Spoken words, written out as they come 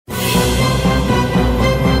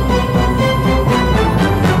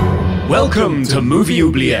Welcome to Movie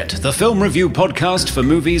Oubliette, the film review podcast for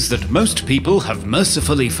movies that most people have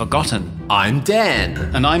mercifully forgotten. I'm Dan.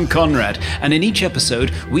 And I'm Conrad, and in each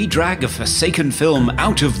episode, we drag a forsaken film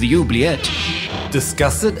out of the oubliette,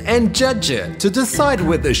 Discuss it and judge it to decide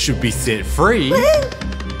whether it should be set free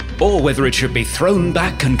or whether it should be thrown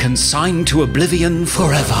back and consigned to oblivion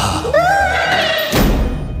forever.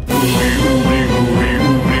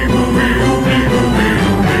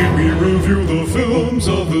 Review the films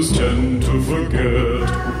others tend to forget.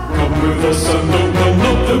 Come with us and open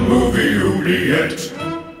up the movie oubliette.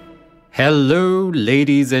 Hello,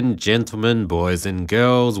 ladies and gentlemen, boys and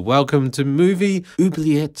girls. Welcome to Movie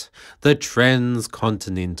Oubliette, the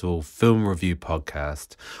transcontinental film review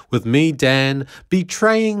podcast. With me, Dan,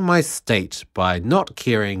 betraying my state by not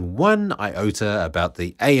caring one iota about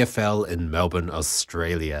the AFL in Melbourne,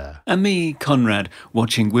 Australia. And me, Conrad,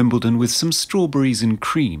 watching Wimbledon with some strawberries and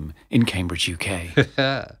cream in Cambridge, UK.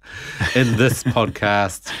 In this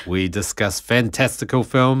podcast, we discuss fantastical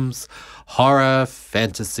films, horror,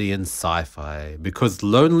 fantasy, and sci-fi, because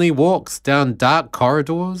lonely walks down dark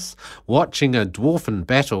corridors, watching a dwarfen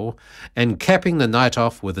battle, and capping the night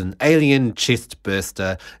off with an alien chest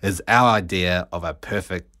burster is our idea of a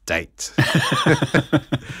perfect date.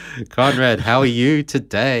 Conrad, how are you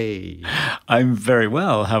today? I'm very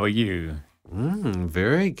well. How are you?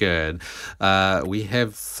 Very good. We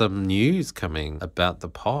have some news coming about the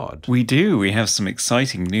pod. We do. We have some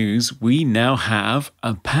exciting news. We now have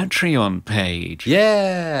a Patreon page.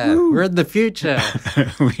 Yeah, Woo. We're in the future.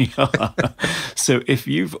 We are. So if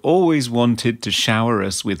you've always wanted to shower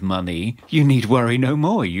us with money, you need worry no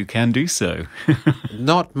more. You can do so.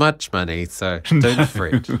 Not much money, so don't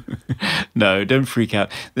fret. No, don't freak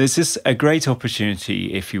out. This is a great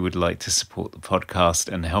opportunity if you would like to support the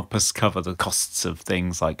podcast and help us cover the costs of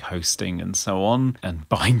things like hosting and so on, and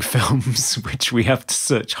buying films, which we have to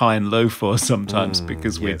search high and low for sometimes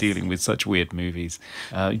because we're dealing with such weird movies.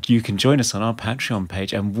 You can join us on our Patreon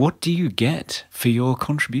page. And what do you get for your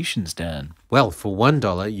contributions, Dan? Well, for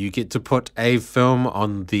 $1, you get to put a film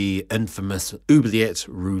on the infamous oubliette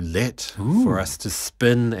roulette for us to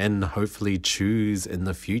spin and hopefully choose in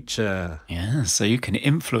the future. Yeah, so you can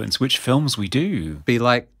influence which films we do. Be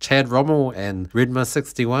like Chad Rommel and Redma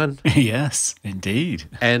 61. Yes, indeed.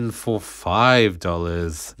 And for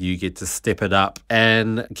 $5, you get to step it up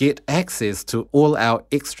and get access to all our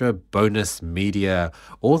extra bonus media,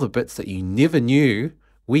 all the bits that you never knew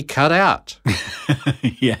we cut out.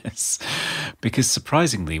 Yes, because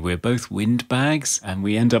surprisingly, we're both windbags and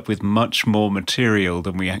we end up with much more material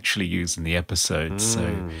than we actually use in the episodes.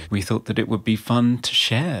 So we thought that it would be fun to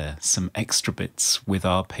share some extra bits with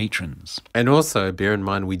our patrons. And also, bear in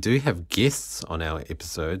mind, we do have guests on our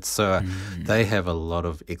episodes, so they have a lot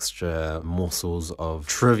of extra morsels of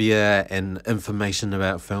trivia and information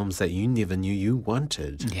about films that you never knew you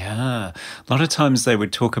wanted. Yeah, a lot of times they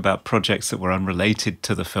would talk about projects that were unrelated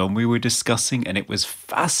to the film we were discussing, and it was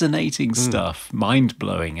fascinating stuff,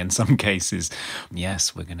 mind-blowing in some cases.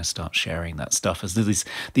 Yes, we're going to start sharing that stuff as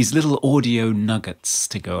these little audio nuggets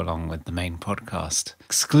to go along with the main podcast,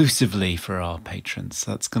 exclusively for our patrons.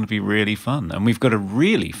 That's going to be really fun. And we've got a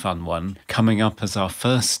really fun one coming up as our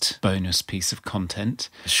first bonus piece of content.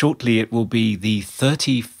 Shortly, it will be the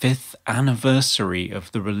 35th anniversary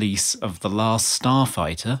of the release of The Last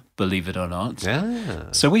Starfighter, believe it or not.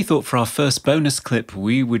 Yeah. So we thought for our first bonus clip,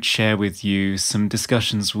 we would share with you some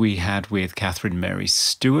discussions we had with Catherine Mary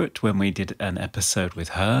Stewart when we did an episode with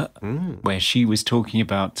her, where she was talking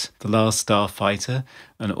about The Last Starfighter,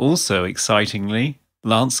 and also, excitingly,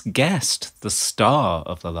 Lance Guest, the star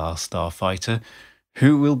of The Last Starfighter,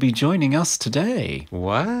 who will be joining us today.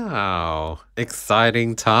 Wow.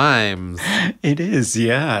 Exciting times. It is,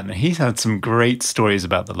 yeah. And he's had some great stories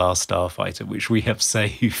about The Last Starfighter, which we have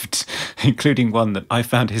saved, including one that I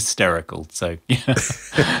found hysterical. So, yeah,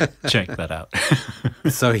 check that out.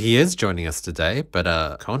 So he is joining us today,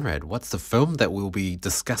 but Conrad, what's the film that we'll be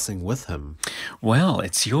discussing with him? Well,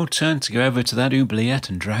 it's your turn to go over to that oubliette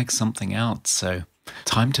and drag something out. So,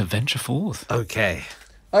 time to venture forth.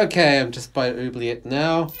 Okay, I'm just by oubliette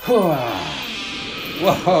now.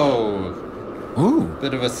 Whoa. Ooh.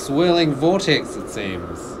 Bit of a swirling vortex, it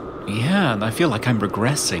seems. Yeah, and I feel like I'm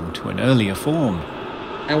regressing to an earlier form.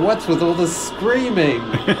 And what's with all this screaming?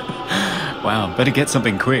 Wow, better get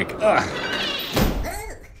something quick.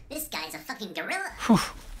 This guy's a fucking gorilla. Whew.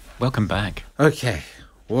 Welcome back. Okay.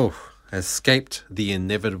 Whoa. Escaped the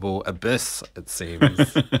inevitable abyss, it seems.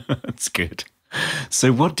 That's good.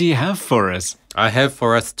 So what do you have for us? I have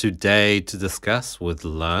for us today to discuss with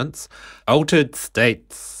Lance Altered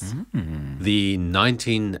States, the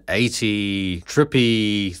 1980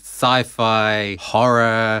 trippy sci-fi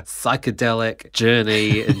horror psychedelic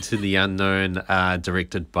journey into the unknown,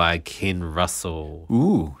 directed by Ken Russell.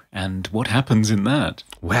 Ooh, and what happens in that?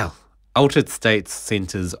 Well, Altered States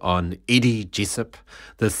centers on Eddie Jessup,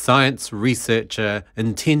 the science researcher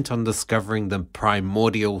intent on discovering the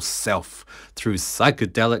primordial self through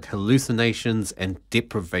psychedelic hallucinations and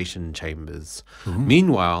deprivation chambers.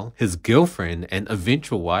 Meanwhile, his girlfriend and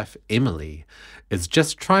eventual wife, Emily, is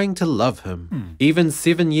just trying to love him. Even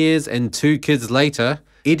 7 years and 2 kids later,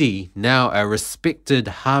 Eddie, now a respected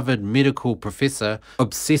Harvard medical professor,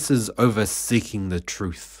 obsesses over seeking the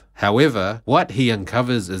truth. However, what he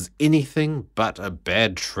uncovers is anything but a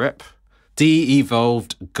bad trip.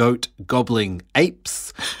 De-evolved goat-gobbling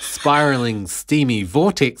apes, spiraling steamy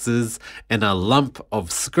vortexes, and a lump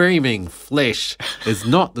of screaming flesh is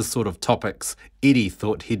not the sort of topics Eddie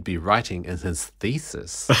thought he'd be writing in his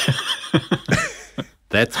thesis.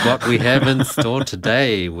 That's what we have in store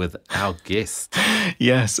today with our guest.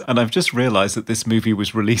 Yes, and I've just realised that this movie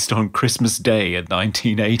was released on Christmas Day in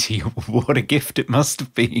 1980. What a gift it must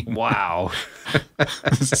have been. Wow.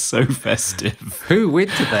 So festive. Who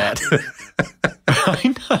went to that?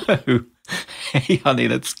 I know. Hey, honey,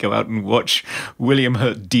 let's go out and watch William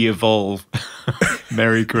Hurt de-evolve.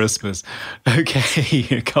 Merry Christmas. Okay,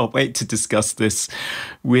 I can't wait to discuss this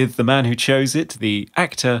with the man who chose it, the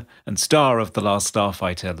actor and star of The Last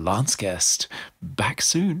Starfighter, Lance Guest. Back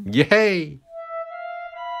soon. Yay!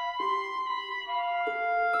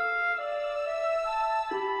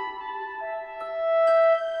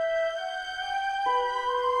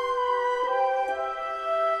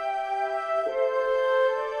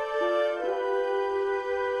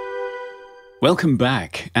 Welcome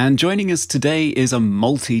back, and joining us today is a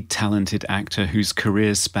multi-talented actor whose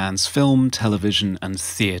career spans film, television and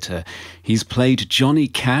theatre. He's played Johnny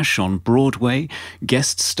Cash on Broadway,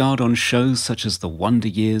 guest-starred on shows such as The Wonder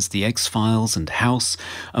Years, The X-Files and House,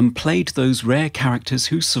 and played those rare characters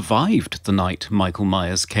who survived the night Michael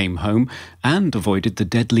Myers came home and avoided the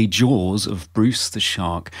deadly jaws of Bruce the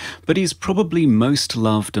Shark. But he's probably most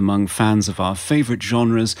loved among fans of our favourite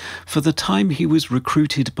genres for the time he was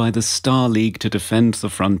recruited by the Star League to defend the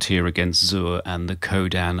frontier against Zur and the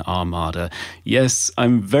Kodan Armada. Yes,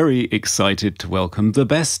 I'm very excited to welcome the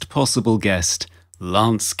best possible guest,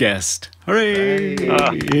 Lance Guest. Hooray!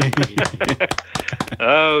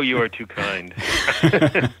 Oh, you are too kind.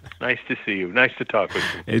 Nice to see you. Nice to talk with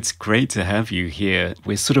you. It's great to have you here.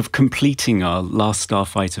 We're sort of completing our Last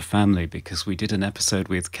Starfighter family because we did an episode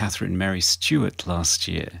with Catherine Mary Stewart last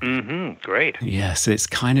year. Great. Yes, it's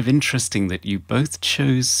kind of interesting that you both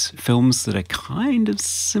chose films that are kind of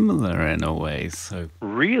similar in a way. So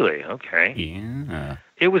Really? Okay. yeah.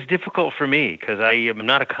 It was difficult for me because I am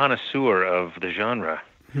not a connoisseur of the genre.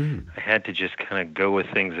 I had to just kind of go with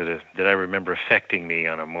things that I remember affecting me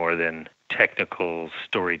on a more than technical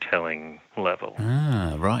storytelling level.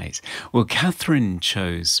 Ah, right. Well, Catherine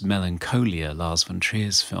chose Melancholia, Lars von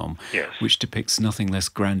Trier's film, Yes. which depicts nothing less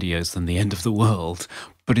grandiose than the end of the world.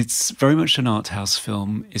 But it's very much an art house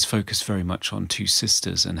film. It's focused very much on two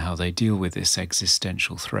sisters and how they deal with this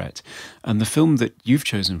existential threat. And the film that you've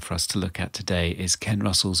chosen for us to look at today is Ken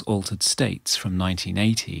Russell's Altered States from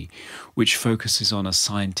 1980, which focuses on a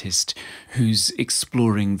scientist who's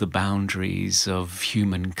exploring the boundaries of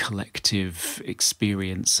human collective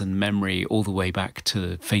experience and memory all the way back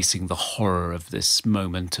to facing the horror of this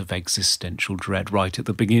moment of existential dread right at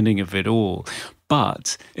the beginning of it all.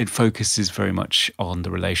 But it focuses very much on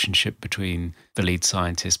the relationship between the lead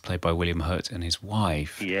scientist, played by William Hurt, and his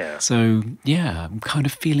wife. Yeah. So, yeah, I'm kind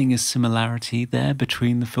of feeling a similarity there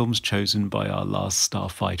between the films chosen by our Last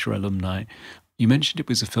Starfighter alumni. You mentioned it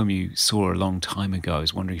was a film you saw a long time ago. I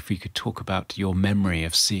was wondering if you could talk about your memory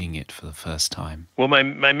of seeing it for the first time. Well, my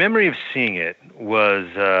memory of seeing it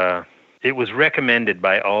was recommended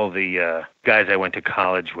by all the guys I went to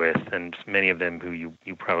college with, and many of them who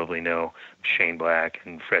you probably know, Shane Black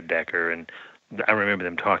and Fred Decker, and I remember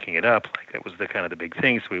them talking it up like that was the kind of the big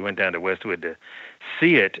thing. So we went down to Westwood to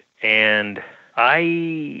see it, and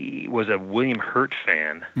I was a William Hurt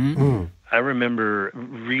fan. Mm-hmm. I remember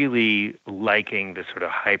really liking the sort of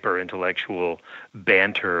hyper-intellectual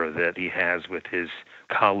banter that he has with his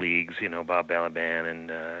colleagues, Bob Balaban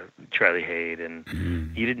and Charlie Haid, and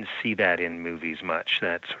you didn't see that in movies much,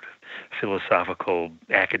 that sort of philosophical,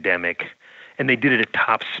 academic and they did it at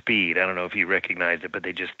top speed. I don't know if you recognized it, but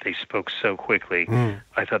they spoke so quickly.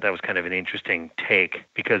 I thought that was kind of an interesting take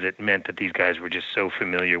because it meant that these guys were just so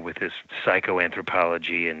familiar with this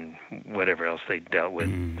psychoanthropology and whatever else they dealt with.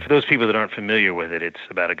 For those people that aren't familiar with it, it's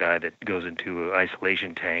about a guy that goes into an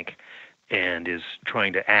isolation tank and is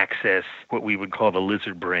trying to access what we would call the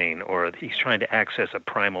lizard brain, or he's trying to access a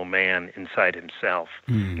primal man inside himself.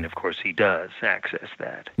 And of course he does access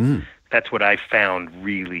that. That's what I found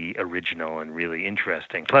really original and really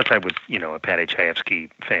interesting. Plus I was, a Paddy Chayefsky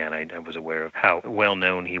fan. I was aware of how well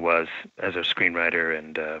known he was as a screenwriter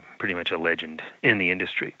and pretty much a legend in the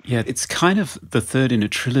industry. Yeah, it's kind of the third in a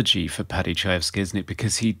trilogy for Paddy Chayefsky, isn't it?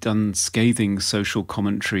 Because he'd done scathing social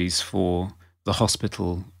commentaries for the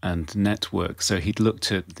hospital and network. So he'd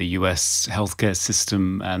looked at the US healthcare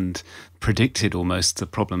system and predicted almost the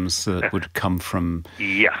problems that would come from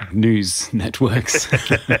news networks.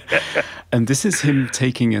 And this is him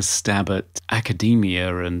taking a stab at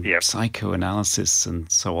academia and psychoanalysis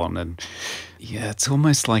and so on. And it's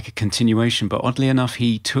almost like a continuation, but oddly enough,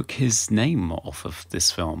 he took his name off of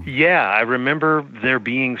this film. Yeah, I remember there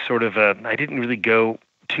being sort of I didn't really go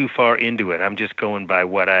too far into it. I'm just going by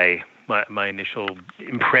what my initial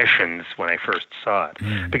impressions when I first saw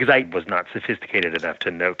it, because I was not sophisticated enough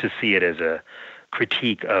to see it as a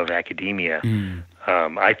critique of academia.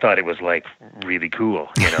 I thought it was like really cool,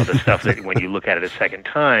 the stuff that when you look at it a second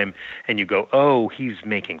time and you go, oh, he's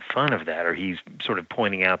making fun of that, or he's sort of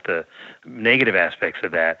pointing out the negative aspects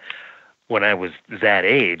of that. When I was that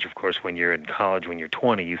age, of course, when you're in college, when you're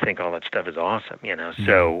 20, you think all that stuff is awesome,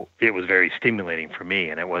 So it was very stimulating for me,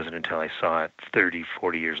 and it wasn't until I saw it 30,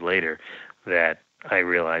 40 years later that I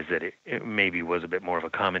realized that it maybe was a bit more of a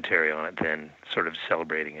commentary on it than sort of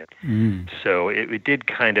celebrating it. So it did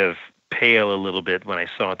kind of pale a little bit when I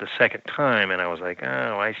saw it the second time, and I was like,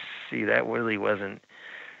 oh, I see, that really wasn't,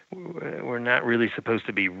 we're not really supposed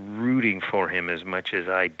to be rooting for him as much as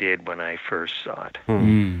I did when I first saw it.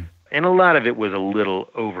 And a lot of it was a little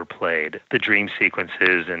overplayed, the dream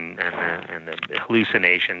sequences and the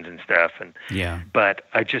hallucinations and stuff. But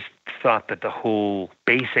I just thought that the whole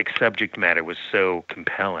basic subject matter was so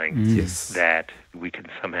compelling that we could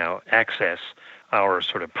somehow access our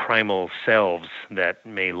sort of primal selves that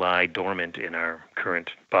may lie dormant in our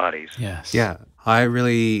current bodies. Yeah, I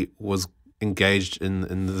really was engaged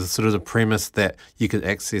in the sort of the premise that you could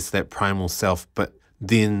access that primal self, but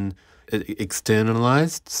then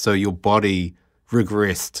externalized, so your body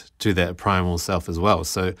regressed to that primal self as well.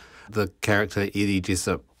 So the character Eddie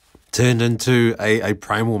Jessup turned into a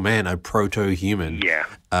primal man, a proto-human,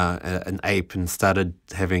 an ape, and started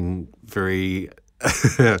having very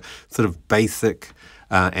sort of basic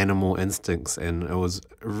animal instincts. And it was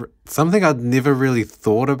something I'd never really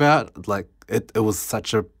thought about. Like it was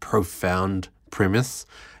such a profound premise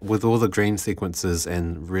with all the dream sequences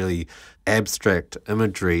and really abstract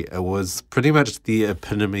imagery. It was pretty much the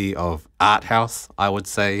epitome of art house, I would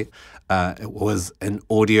say. It was an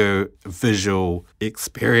audio-visual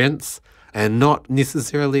experience, and not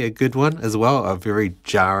necessarily a good one as well, a very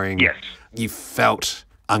jarring, you felt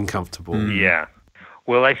uncomfortable.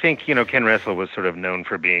 Well, I think, Ken Russell was sort of known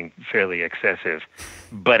for being fairly excessive,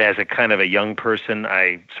 but as a kind of a young person,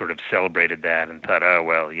 I sort of celebrated that and thought, oh,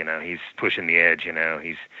 well, he's pushing the edge,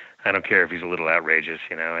 I don't care if he's a little outrageous,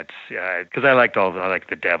 it's, because I liked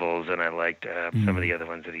the Devils and I liked some of the other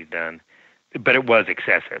ones that he's done, but it was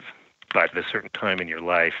excessive. But at a certain time in your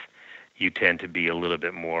life, you tend to be a little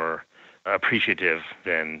bit more appreciative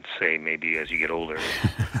than, say, maybe as you get older.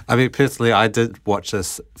 I mean, personally, I did watch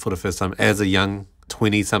this for the first time as a young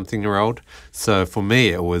 20-something-year-old. So for me,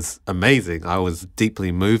 it was amazing. I was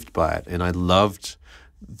deeply moved by it, and I loved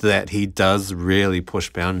that he does really push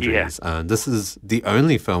boundaries. This is the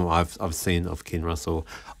only film I've seen of Ken Russell.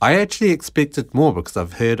 I actually expected more because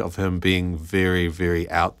I've heard of him being very, very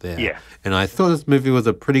out there. And I thought this movie was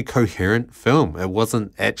a pretty coherent film. It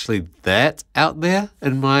wasn't actually that out there,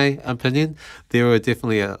 in my opinion. There were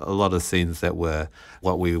definitely a lot of scenes that were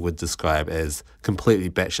what we would describe as completely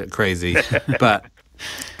batshit crazy, but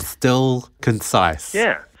still concise.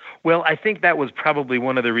 Well, I think that was probably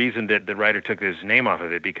one of the reasons that the writer took his name off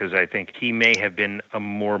of it, because I think he may have been a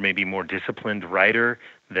maybe more disciplined writer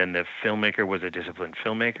than the filmmaker was a disciplined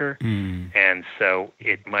filmmaker. And so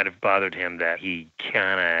it might have bothered him that he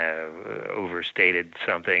kind of overstated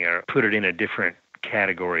something or put it in a different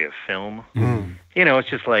category of film. It's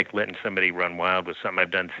just like letting somebody run wild with something.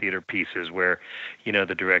 I've done theater pieces where,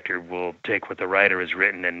 the director will take what the writer has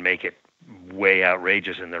written and make it way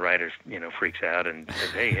outrageous, and the writer, freaks out and says,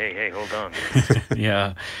 hey, hold on.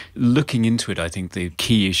 Yeah. Looking into it, I think the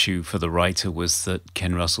key issue for the writer was that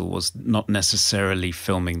Ken Russell was not necessarily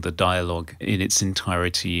filming the dialogue in its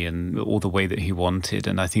entirety and all the way that he wanted.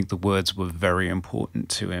 And I think the words were very important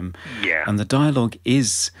to him. Yeah. And the dialogue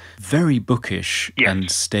is very bookish Yes.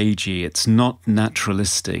 and stagey. It's not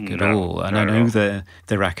naturalistic at all. And I know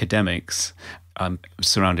they're academics. I'm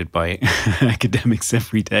surrounded by academics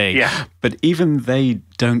every day. Yeah. But even they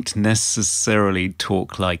don't necessarily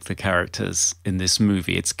talk like the characters in this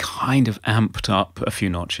movie. It's kind of amped up a few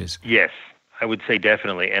notches. Yes, I would say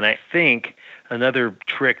definitely. And I think another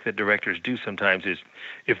trick that directors do sometimes is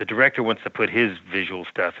if the director wants to put his visual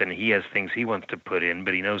stuff and he has things he wants to put in,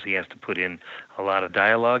 but he knows he has to put in a lot of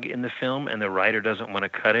dialogue in the film and the writer doesn't want to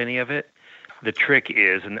cut any of it, the trick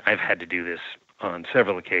is, and I've had to do this on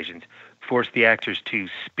several occasions, force the actors to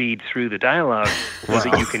speed through the dialogue so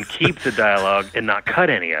that you can keep the dialogue and not cut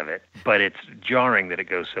any of it. But it's jarring that it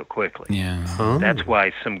goes so quickly. Yeah. That's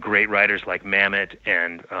why some great writers like Mamet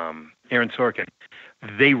and Aaron Sorkin,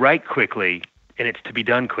 they write quickly and it's to be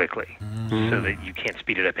done quickly so that you can't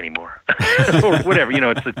speed it up anymore. Or whatever.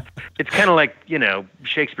 It's kind of like,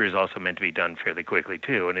 Shakespeare is also meant to be done fairly quickly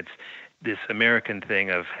too. And it's this American thing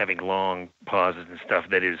of having long pauses and stuff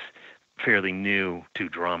that is fairly new to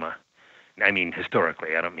drama. I mean,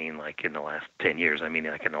 historically, I don't mean like in the last 10 years. I mean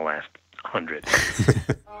like in the last 100.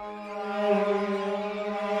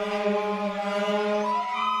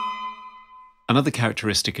 Another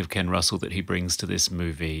characteristic of Ken Russell that he brings to this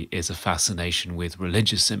movie is a fascination with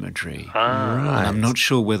religious imagery. And I'm not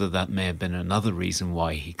sure whether that may have been another reason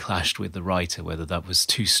why he clashed with the writer, whether that was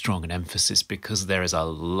too strong an emphasis, because there is a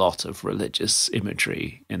lot of religious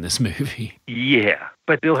imagery in this movie. Yeah,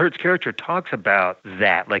 but Bill Hurt's character talks about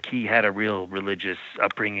that. Like he had a real religious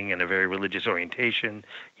upbringing and a very religious orientation,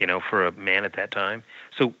 for a man at that time.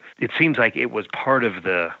 So it seems like it was part of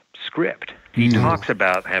the script. He talks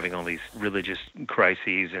about having all these religious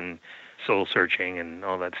crises and soul searching and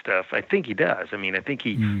all that stuff. I think he does. I mean, I think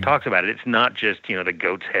he talks about it. It's not just, the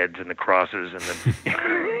goat's heads and the crosses and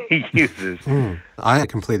the he uses. I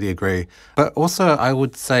completely agree. But also, I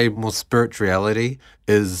would say more spirituality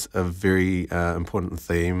is a very important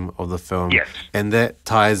theme of the film. Yes. And that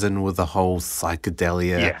ties in with the whole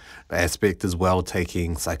psychedelia aspect as well,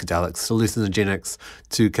 taking psychedelics, hallucinogenics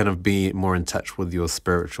to kind of be more in touch with your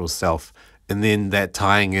spiritual self. And then that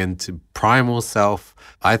tying into primal self.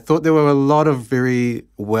 I thought there were a lot of very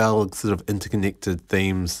well sort of interconnected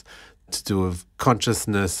themes to do with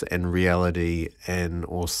consciousness and reality and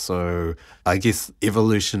also, I guess,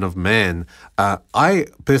 evolution of man. I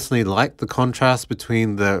personally like the contrast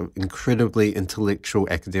between the incredibly intellectual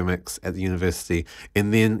academics at the university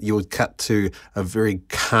and then you would cut to a very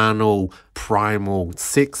carnal, primal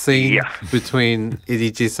sex scene between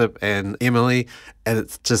Eddie Jessup and Emily. And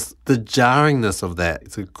it's just the jarringness of that.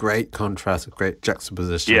 It's a great contrast, a great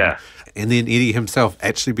juxtaposition. Yeah. And then Eddie himself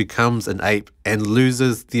actually becomes an ape and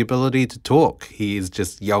loses the ability to talk. He is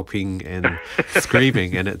just yelping and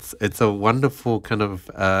screaming. And it's a wonderful kind of,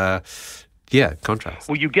 contrast.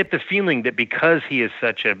 Well, you get the feeling that because he is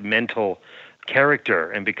such a mental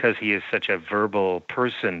character and because he is such a verbal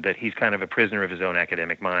person that he's kind of a prisoner of his own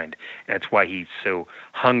academic mind. That's why he so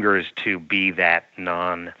hungers to be that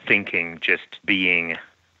non-thinking, just being.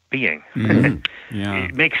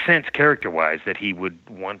 It makes sense character-wise that he would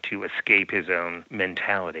want to escape his own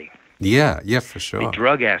mentality. Yeah, for sure. The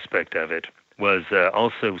drug aspect of it was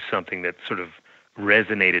also something that sort of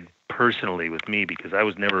resonated personally with me because I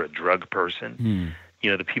was never a drug person.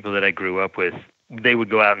 The people that I grew up with, they would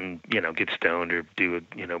go out and, get stoned or do,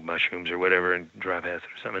 mushrooms or whatever and drive acid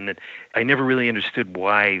or something. And I never really understood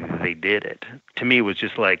why they did it. To me, it was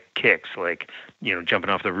just like kicks, like, jumping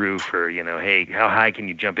off the roof or, hey, how high can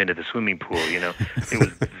you jump into the swimming pool? It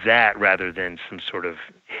was that rather than some sort of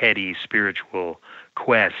heady spiritual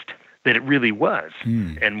quest that it really was.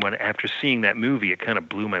 And after seeing that movie, it kind of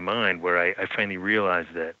blew my mind where I finally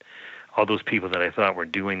realized that all those people that I thought were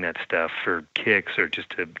doing that stuff for kicks or just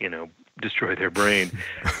to, destroy their brain,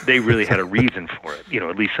 they really had a reason for it.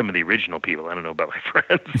 At least some of the original people. I don't know about my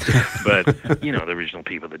friends, but, the original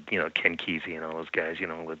people that, Ken Kesey and all those guys, the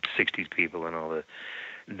 60s people and all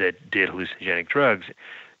that did hallucinogenic drugs,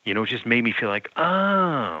 it just made me feel like,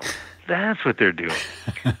 oh, that's what they're doing.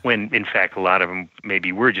 When, in fact, a lot of them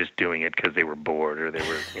maybe were just doing it because they were bored or they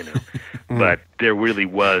were, but there really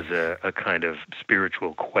was a kind of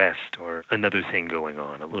spiritual quest or another thing going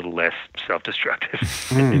on, a little less self-destructive.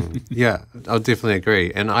 Yeah, I'll definitely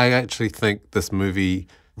agree. And I actually think this movie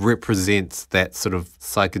represents that sort of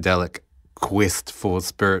psychedelic quest for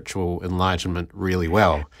spiritual enlightenment really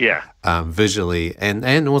well. Yeah. Visually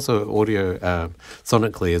and also audio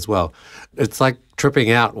sonically as well. It's like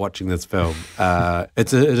tripping out watching this film.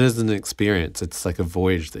 It is an experience. It's like a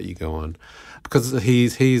voyage that you go on. Because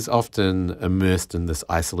he's often immersed in this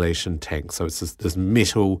isolation tank. So it's this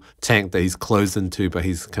metal tank that he's closed into, but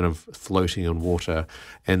he's kind of floating on water.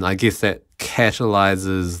 And I guess that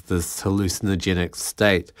catalyzes this hallucinogenic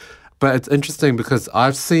state. But it's interesting because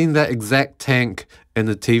I've seen that exact tank in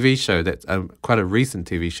a TV show, that's quite a recent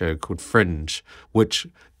TV show called Fringe, which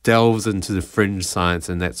delves into the fringe science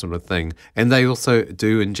and that sort of thing. And they also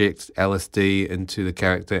do inject LSD into the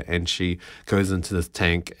character, and she goes into this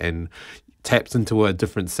tank and taps into a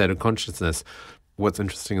different state of consciousness. What's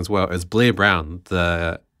interesting as well is Blair Brown,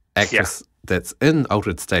 the actress that's in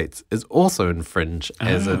Altered States, is also in Fringe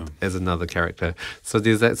as another character. So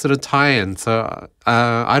there's that sort of tie-in. So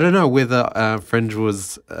I don't know whether Fringe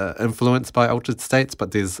was influenced by Altered States, but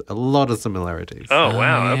there's a lot of similarities. Oh,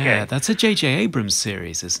 wow. Okay. Yeah, that's a J.J. Abrams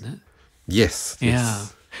series, isn't it? Yes. Yeah.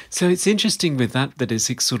 So it's interesting with that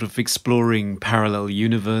it's sort of exploring parallel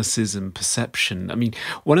universes and perception. I mean,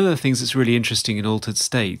 one of the things that's really interesting in Altered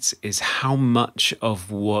States is how much of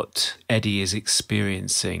what Eddie is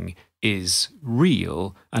experiencing is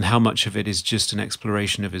real and how much of it is just an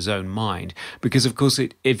exploration of his own mind. Because, of course,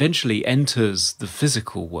 it eventually enters the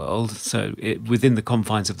physical world. So within the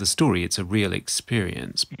confines of the story, it's a real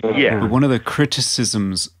experience. Yeah. But one of the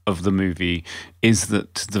criticisms of the movie is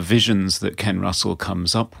that the visions that Ken Russell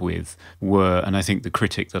comes up with were, and I think the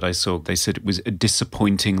critic that I saw, they said it was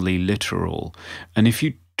disappointingly literal. And if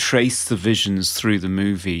you trace the visions through the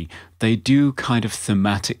movie, they do kind of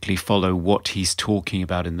thematically follow what he's talking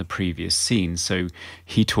about in the previous scene. So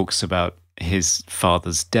he talks about his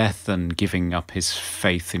father's death and giving up his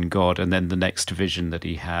faith in God. And then the next vision that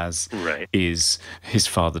he has is his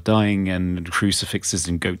father dying and crucifixes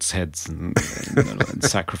and goats' heads and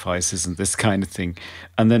sacrifices and this kind of thing.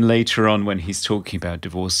 And then later on, when he's talking about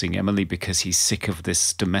divorcing Emily because he's sick of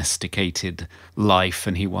this domesticated life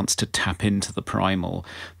and he wants to tap into the primal,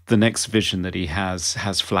 the next vision that he has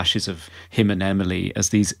flashes of him and Emily as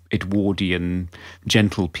these Edwardian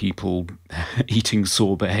gentle people eating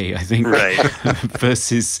sorbet, I think,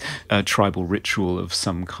 versus a tribal ritual of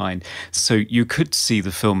some kind. So you could see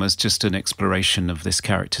the film as just an exploration of this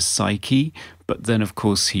character's psyche, but then, of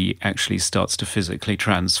course, he actually starts to physically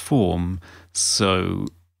transform. So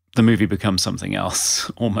the movie becomes something else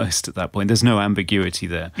almost at that point. There's no ambiguity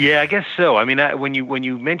there. Yeah, I guess so. I mean, when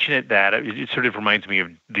you mention it, it sort of reminds me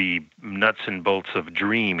of the nuts and bolts of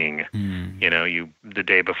dreaming. You know, the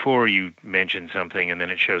day before you mention something and then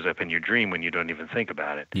it shows up in your dream when you don't even think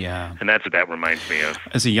about it. Yeah. And that's what that reminds me of.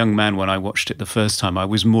 As a young man, when I watched it the first time, I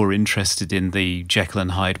was more interested in the Jekyll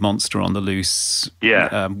and Hyde monster on the loose,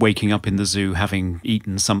 waking up in the zoo, having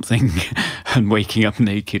eaten something and waking up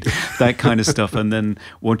naked, that kind of stuff. And then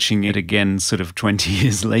watching it again sort of 20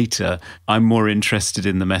 years later, I'm more interested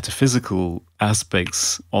in the metaphysical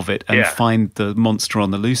aspects of it and find the monster on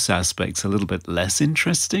the loose aspects a little bit less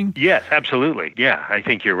interesting. Yes, absolutely. Yeah, I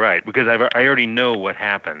think you're right, because I already know what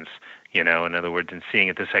happens, you know. In other words, in seeing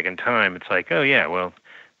it the second time, it's like, oh yeah, well,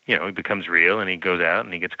 you know, it becomes real and he goes out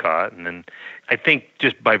and he gets caught. And then I think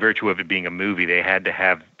just by virtue of it being a movie, they had to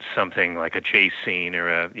have something like a chase scene or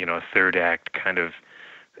a third act kind of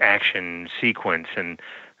action sequence and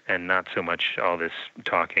not so much all this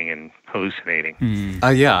talking and hallucinating.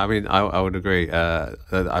 Yeah, I mean, I would agree.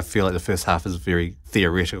 I feel like the first half is very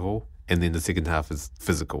theoretical and then the second half is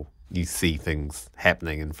physical. You see things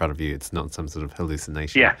happening in front of you. It's not some sort of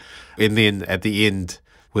hallucination. Yeah. And then at the end,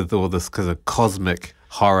 with all this kind of cosmic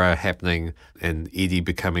horror happening and Eddie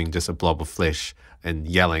becoming just a blob of flesh and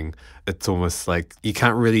yelling, it's almost like you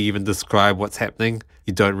can't really even describe what's happening.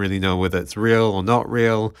 You don't really know whether it's real or not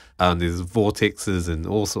real. There's vortexes and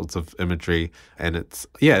all sorts of imagery. And it's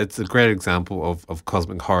a great example of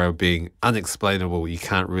cosmic horror being unexplainable. You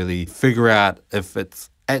can't really figure out if it's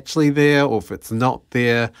actually there or if it's not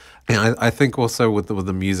there. And I think also with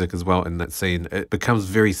the music as well in that scene, it becomes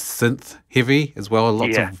very synth heavy as well.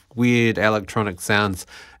 Lots of weird electronic sounds.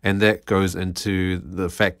 And that goes into the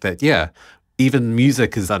fact that, even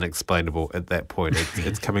music is unexplainable at that point.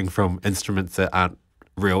 It's coming from instruments that aren't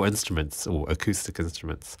real instruments or acoustic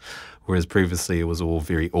instruments, whereas previously it was all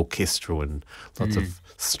very orchestral and lots of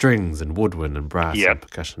strings and woodwind and brass and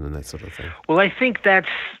percussion and that sort of thing. Well, I think that's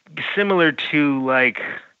similar to like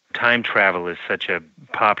time travel is such a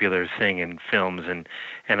popular thing in films, and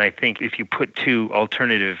I think if you put two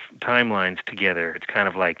alternative timelines together, it's kind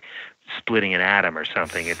of like splitting an atom or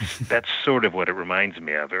something. That's sort of what it reminds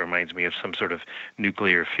me of. It reminds me of some sort of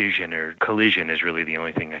nuclear fission, or collision is really the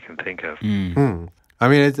only thing I can think of. I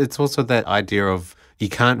mean, it's also that idea of you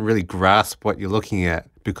can't really grasp what you're looking at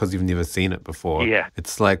because you've never seen it before. Yeah.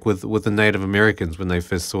 It's like with the Native Americans when they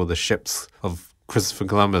first saw the ships of Christopher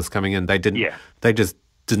Columbus coming in, they just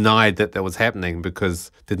denied that was happening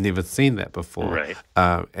because they'd never seen that before. Right.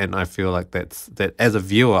 And I feel like that as a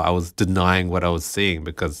viewer, I was denying what I was seeing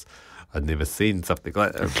because I'd never seen something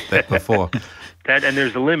like that before. And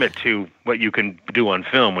there's a limit to what you can do on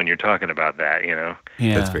film when you're talking about that, you know?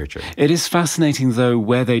 Yeah. That's very true. It is fascinating, though,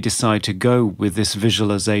 where they decide to go with this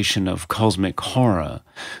visualization of cosmic horror,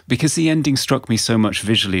 because the ending struck me so much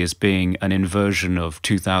visually as being an inversion of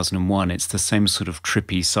 2001. It's the same sort of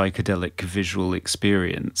trippy, psychedelic visual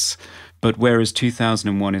experience. But whereas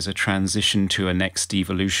 2001 is a transition to a next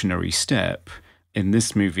evolutionary step, in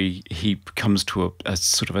this movie, he comes to a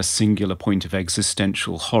sort of a singular point of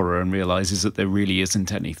existential horror and realizes that there really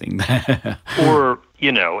isn't anything there. Or,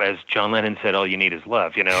 you know, as John Lennon said, all you need is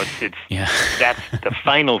love. You know, it's that's the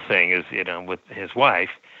final thing is, you know, with his wife,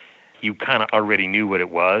 you kind of already knew what it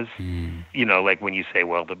was. You know, like when you say,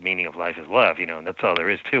 well, the meaning of life is love, you know, and that's all there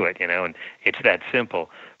is to it, you know, and it's that simple.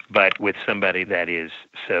 But with somebody that is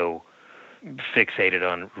so fixated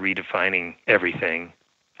on redefining everything,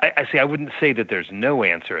 I wouldn't say that there's no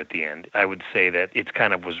answer at the end. I would say that it's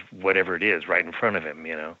kind of was whatever it is right in front of him,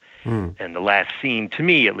 you know. And the last scene, to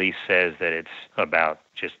me at least, says that it's about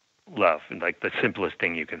just love, and like the simplest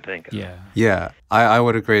thing you can think of. Yeah, I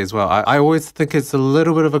would agree as well. I always think it's a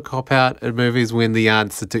little bit of a cop-out in movies when the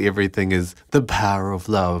answer to everything is the power of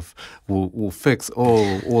love will fix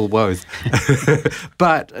all woes.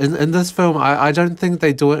 But in this film, I don't think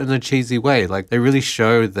they do it in a cheesy way. Like, they really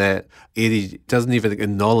show that Eddie doesn't even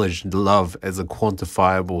acknowledge love as a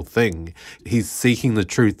quantifiable thing. He's seeking the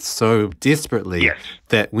truth so desperately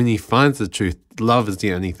that when he finds the truth, love is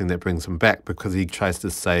the only thing that brings him back, because he tries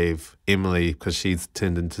to save Emily because she's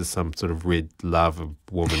turned into some sort of red lava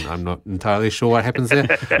woman. I'm not entirely sure what happens there,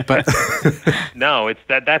 but no, it's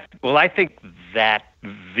that's well, I think that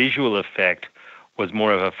visual effect was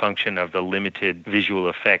more of a function of the limited visual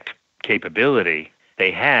effect capability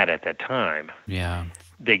they had at that time. Yeah.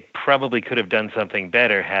 They probably could have done something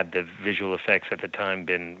better had the visual effects at the time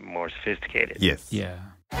been more sophisticated. Yes. Yeah.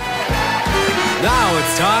 Now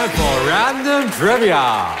it's time for Random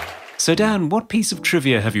Trivia. So, Dan, what piece of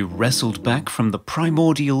trivia have you wrestled back from the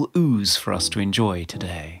primordial ooze for us to enjoy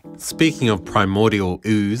today? Speaking of primordial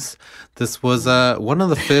ooze, this was one of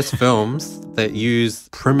the first films that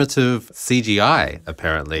used primitive CGI,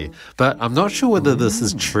 apparently. But I'm not sure whether this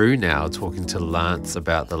is true now, talking to Lance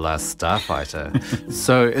about The Last Starfighter.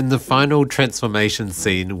 So in the final transformation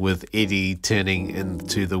scene with Eddie turning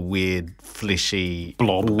into the weird, fleshy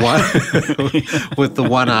blob with the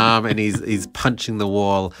one arm, and he's punching the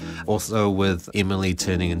wall, also with Emily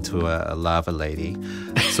turning into a lava lady.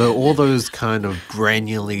 So all those kind of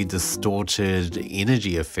granularly distorted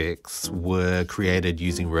energy effects were created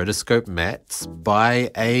using rotoscope mats by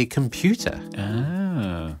a computer.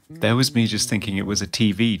 Ah, there was me just thinking it was a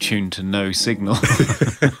TV tuned to no signal.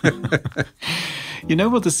 You know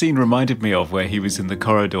what the scene reminded me of, where he was in the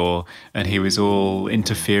corridor and he was all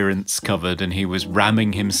interference covered and he was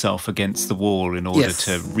ramming himself against the wall in order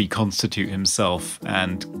to reconstitute himself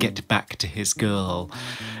and get back to his girl.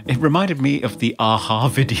 It reminded me of the Aha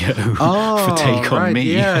video for Take On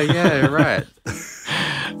Me. Yeah, right.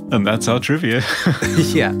 And that's our trivia.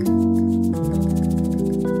 Yeah.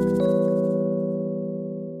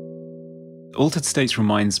 Altered States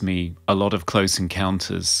reminds me a lot of Close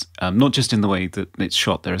Encounters, not just in the way that it's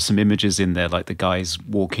shot. There are some images in there, like the guys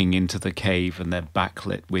walking into the cave and they're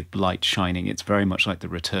backlit with light shining. It's very much like the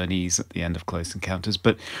returnees at the end of Close Encounters,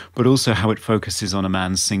 but also how it focuses on a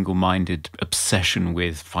man's single-minded obsession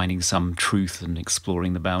with finding some truth and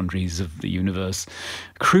exploring the boundaries of the universe,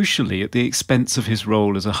 crucially at the expense of his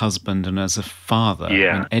role as a husband and as a father. Yeah.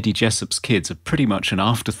 I mean, Eddie Jessup's kids are pretty much an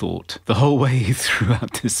afterthought the whole way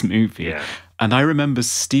throughout this movie. Yeah. And I remember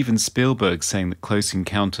Steven Spielberg saying that Close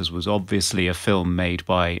Encounters was obviously a film made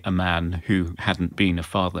by a man who hadn't been a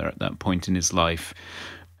father at that point in his life.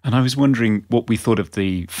 And I was wondering what we thought of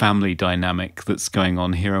the family dynamic that's going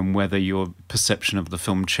on here, and whether your perception of the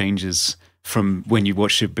film changes from when you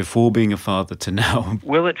watched it before being a father to now.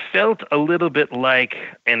 Well, it felt a little bit like,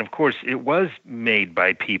 and of course it was made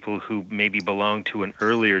by people who maybe belonged to an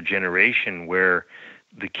earlier generation where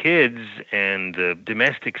the kids and the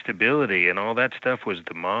domestic stability and all that stuff was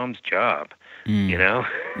the mom's job. You know,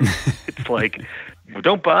 it's like, well,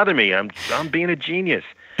 don't bother me. I'm being a genius.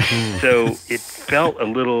 So it felt a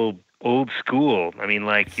little old school. I mean,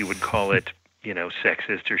 like you would call it, you know,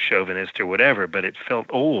 sexist or chauvinist or whatever, but it felt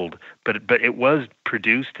old. But it was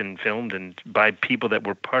produced and filmed and by people that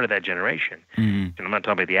were part of that generation. And I'm not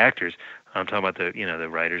talking about the actors. I'm talking about the, you know, the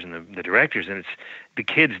writers and the directors. And it's the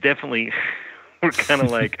kids definitely were kind of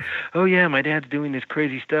like, oh yeah, my dad's doing this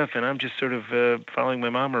crazy stuff, and I'm just sort of following my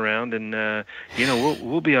mom around, and you know,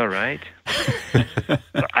 we'll be all right.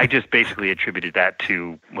 I just basically attributed that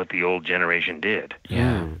to what the old generation did.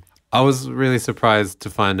 Yeah. I was really surprised to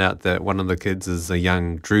find out that one of the kids is a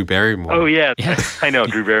young Drew Barrymore. Oh yeah, I know,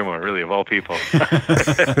 Drew Barrymore, really, of all people.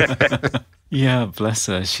 Yeah, bless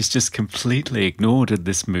her. She's just completely ignored in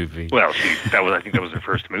this movie. Well, I think that was her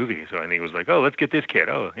first movie, so I think it was like, oh, let's get this kid.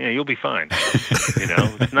 Oh, yeah, you'll be fine. You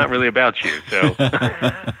know, it's not really about you. So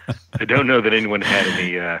I don't know that anyone had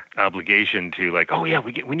any obligation to like, oh yeah,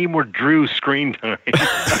 we need more Drew screen time.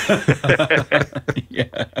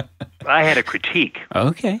 Yeah. I had a critique.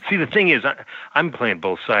 Okay. See, the thing is, I'm playing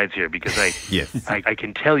both sides here because I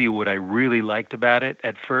can tell you what I really liked about it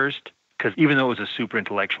at first. Because even though it was a super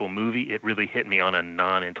intellectual movie, it really hit me on a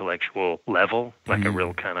non-intellectual level, like a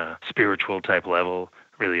real kind of spiritual type level,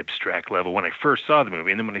 really abstract level when I first saw the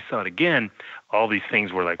movie. And then when I saw it again, all these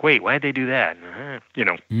things were like, wait, why'd they do that? You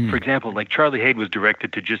know, for example, like Charlie Hayden was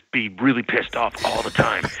directed to just be really pissed off all the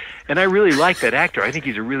time. And I really like that actor. I think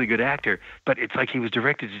he's a really good actor. But it's like he was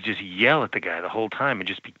directed to just yell at the guy the whole time and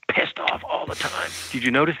just be pissed off all the time. Did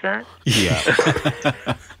you notice that? Yeah.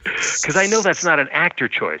 Because I know that's not an actor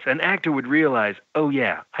choice. An actor would realize, oh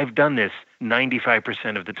yeah, I've done this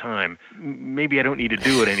 95% of the time. Maybe I don't need to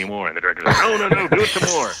do it anymore. And the director's like, no, do it some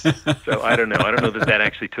more. So I don't know. I don't know that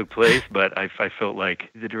actually took place, but I felt like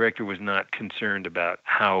the director was not concerned about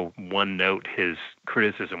how one note his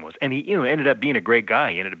criticism was. And he, you know, ended up being a great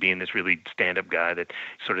guy. He ended up being this really stand-up guy that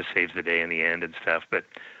sort of saves the day in the end and stuff. But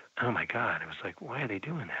oh my God, it was like, why are they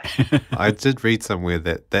doing that? I did read somewhere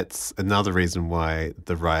that that's another reason why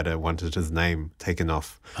the writer wanted his name taken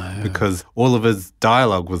off, because all of his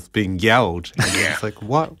dialogue was being yelled. And it's like,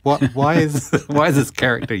 why is this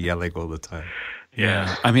character yelling all the time?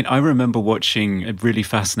 Yeah. I mean, I remember watching a really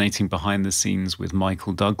fascinating behind the scenes with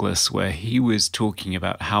Michael Douglas where he was talking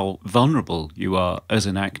about how vulnerable you are as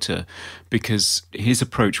an actor, because his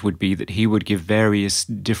approach would be that he would give various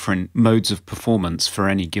different modes of performance for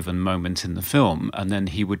any given moment in the film, and then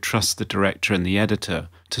he would trust the director and the editor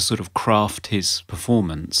to sort of craft his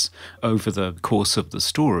performance over the course of the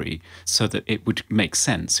story so that it would make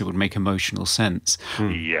sense, it would make emotional sense.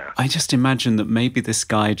 Yeah. I just imagine that maybe this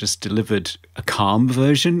guy just delivered a calm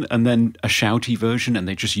version and then a shouty version, and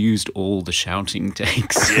they just used all the shouting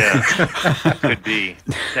takes. Yeah, could be.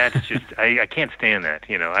 That's just, I can't stand that.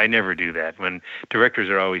 You know, I never do that. When directors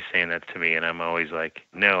are always saying that to me, and I'm always like,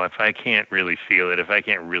 no, if I can't really feel it, if I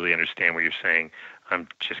can't really understand what you're saying, I'm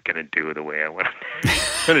just going to do it the way I want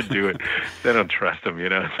to do it. I don't trust them, you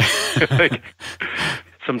know. Like,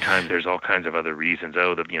 sometimes there's all kinds of other reasons.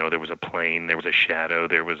 Oh, there was a plane, there was a shadow,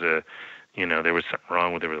 there was there was something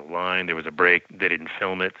wrong with, there was a line, there was a break, they didn't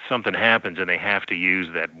film it. Something happens and they have to use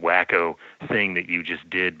that wacko thing that you just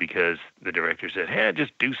did because the director said, hey,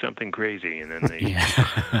 just do something crazy. And then they...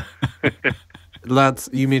 Lance,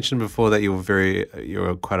 you mentioned before that you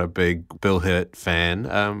were quite a big Bill Hurt fan.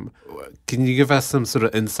 Can you give us some sort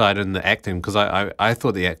of insight in the acting? Because I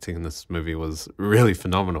thought the acting in this movie was really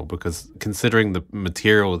phenomenal, because considering the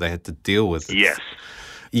material they had to deal with, yes,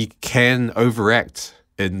 you can overact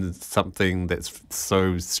in something that's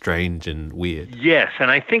so strange and weird. Yes,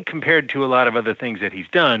 and I think compared to a lot of other things that he's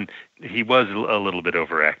done, he was a little bit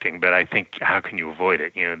overacting, but I think how can you avoid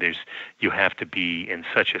it? You know, you have to be in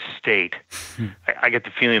such a state. I get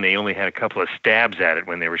the feeling they only had a couple of stabs at it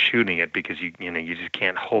when they were shooting it, because you just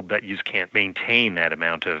can't hold that, you just can't maintain that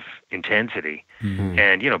amount of intensity.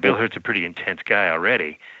 And Bill Hurt's a pretty intense guy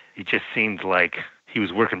already. It just seemed like he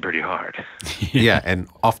was working pretty hard. Yeah, and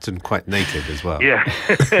often quite naked as well. Yeah.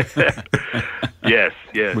 Yes.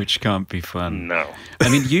 Which can't be fun. No. I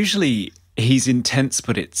mean, usually he's intense,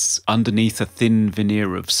 but it's underneath a thin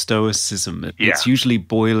veneer of stoicism. It's usually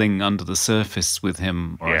boiling under the surface with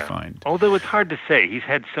him, I find. Although it's hard to say. He's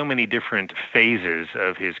had so many different phases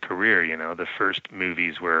of his career. The first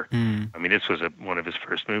movies were, I mean, this was one of his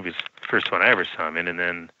first movies, first one I ever saw him in, and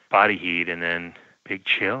then Body Heat, and then Big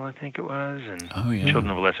Chill, I think it was, and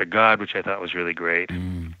Children of a Lesser God, which I thought was really great.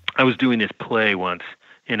 I was doing this play once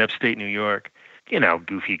in upstate New York,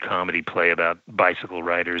 goofy comedy play about bicycle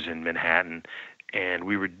riders in Manhattan, and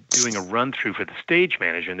we were doing a run-through for the stage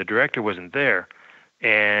manager, and the director wasn't there.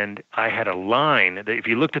 and I had a line that if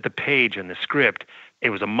you looked at the page in the script, it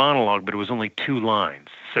was a monologue, but it was only 2 lines.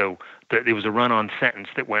 So there was a run-on sentence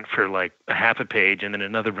that went for like a half a page, and then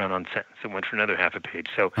another run-on sentence that went for another half a page.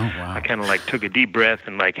 So I kind of like took a deep breath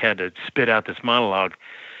and like had to spit out this monologue.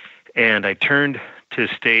 And I turned to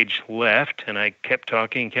stage left, and I kept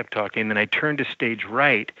talking. And then I turned to stage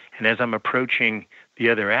right, and as I'm approaching the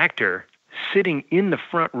other actor, sitting in the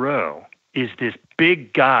front row is this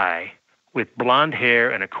big guy with blonde hair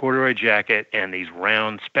and a corduroy jacket and these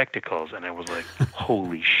round spectacles. And I was like,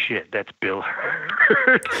 holy shit, that's Bill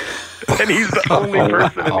Hurt. And he's the only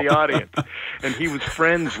person in the audience. And he was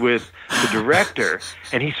friends with the director,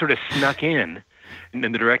 and he sort of snuck in. And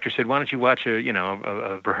then the director said, why don't you watch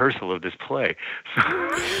a rehearsal of this play?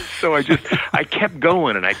 So I kept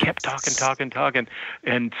going, and I kept talking,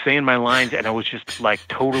 and saying my lines, and I was just like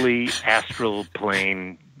totally astral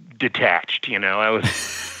plane detached, I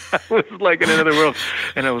was like in another world.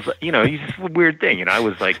 And I was like, it's a weird thing. I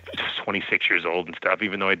was like 26 years old and stuff,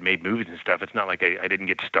 even though I'd made movies and stuff. It's not like I didn't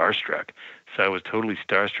get starstruck. So I was totally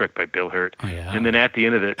starstruck by Bill Hurt. Oh, yeah. And then at the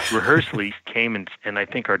end of the rehearsal, he came and I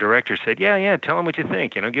think our director said, yeah, tell him what you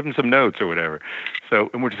think, give him some notes or whatever. So,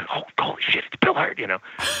 and we're just, holy shit, it's Bill Hurt,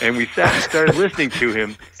 And we sat and started listening to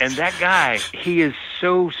him. And that guy, he is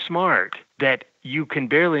so smart that you can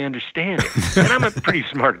barely understand it. And I'm a pretty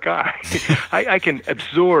smart guy. I can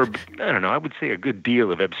absorb, I would say a good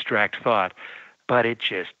deal of abstract thought, but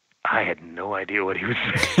I had no idea what he was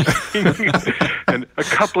saying. And a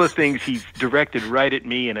couple of things he directed right at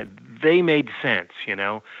me, and they made sense,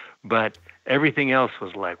 but everything else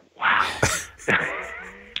was like, wow.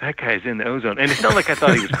 That guy's in the ozone. And it's not like I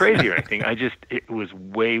thought he was crazy or anything. It was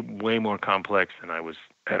way, way more complex than I was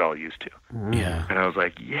at all used to. Yeah. And I was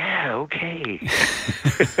like, yeah, okay.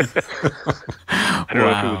 I don't know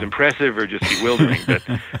if it was impressive or just bewildering, but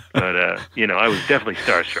I was definitely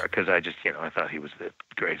starstruck because I thought he was the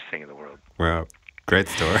greatest thing in the world. Wow. Great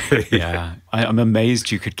story. Yeah. I'm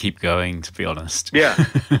amazed you could keep going, to be honest. Yeah.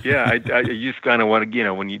 I just kind of want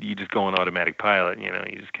to, when you just go on automatic pilot, you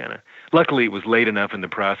just kind of, luckily it was late enough in the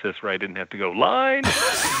process where I didn't have to go line.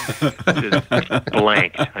 Just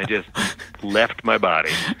blanked. I just left my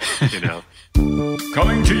body,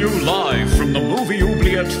 Coming to you live from the Movie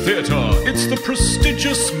Oubliette Theatre, it's the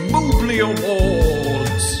prestigious Mobley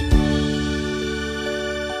Awards.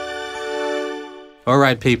 All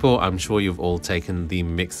right, people, I'm sure you've all taken the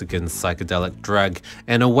Mexican psychedelic drug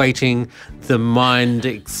and awaiting the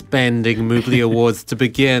mind-expanding Mobley Awards to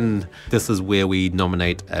begin. This is where we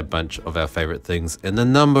nominate a bunch of our favorite things in a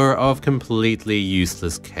number of completely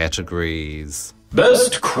useless categories.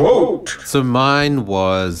 Best quote. So mine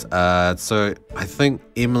was, I think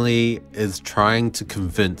Emily is trying to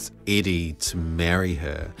convince Eddie to marry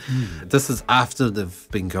her. This is after they've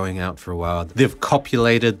been going out for a while. They've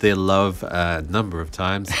copulated their love a number of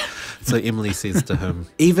times. So Emily says to him,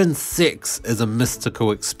 even sex is a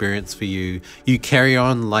mystical experience for you. You carry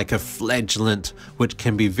on like a flagellant, which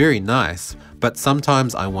can be very nice. But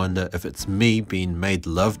sometimes I wonder if it's me being made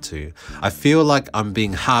love to. I feel like I'm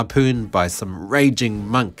being harpooned by some raging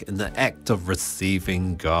monk in the act of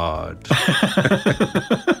receiving God.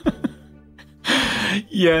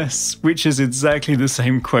 Yes, which is exactly the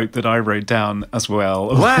same quote that I wrote down as well.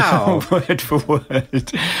 Wow. Word for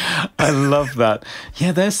word. I love that.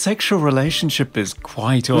 Yeah, their sexual relationship is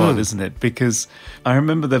quite odd, isn't it? Because I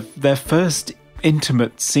remember their first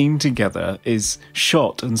intimate scene together is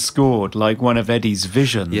shot and scored like one of Eddie's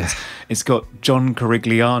visions. Yeah. It's got John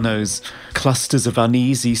Corigliano's clusters of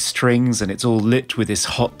uneasy strings, and it's all lit with this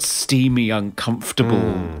hot, steamy,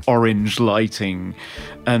 uncomfortable orange lighting.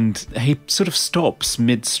 And he sort of stops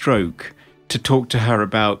mid-stroke to talk to her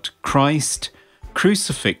about Christ,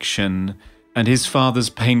 crucifixion, and his father's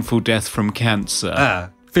painful death from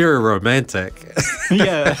cancer. Very romantic.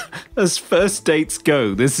 Yeah, as first dates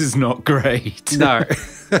go, this is not great. No.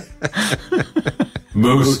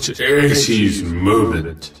 Most 80s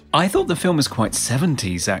moment. I thought the film was quite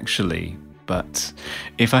 70s, actually. But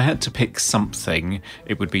if I had to pick something,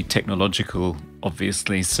 it would be technological,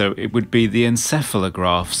 obviously. So it would be the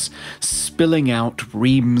encephalographs spilling out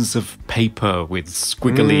reams of paper with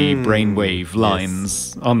squiggly brainwave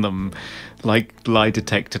lines on them. Like lie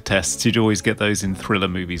detector tests, you'd always get those in thriller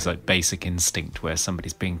movies like Basic Instinct, where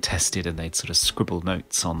somebody's being tested and they'd sort of scribble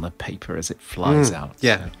notes on the paper as it flies out.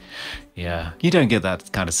 Yeah. So, yeah. You don't get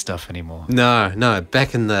that kind of stuff anymore. No.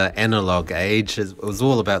 Back in the analog age, it was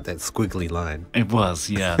all about that squiggly line. It was,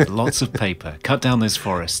 yeah. Lots of paper. Cut down those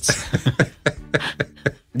forests.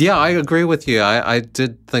 Yeah, I agree with you. I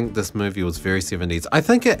did think this movie was very 70s. I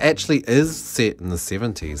think it actually is set in the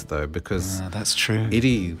 70s, though, because That's true.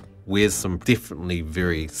 Eddie wears some definitely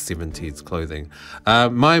very 70s clothing.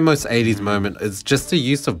 My most 80s moment is just the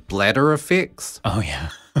use of bladder effects. Oh, yeah.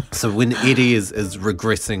 So when Eddie is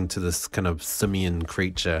regressing to this kind of simian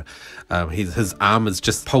creature, his arm is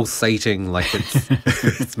just pulsating like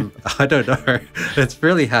it's I don't know. It's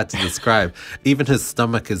really hard to describe. Even his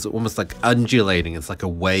stomach is almost like undulating. It's like a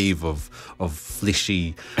wave of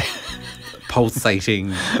fleshy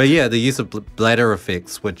pulsating. But yeah, the use of bladder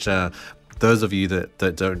effects, which those of you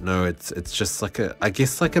that don't know, it's just like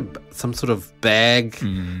some sort of bag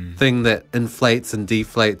thing that inflates and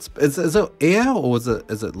deflates. Is it air or is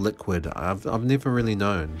it liquid? I've never really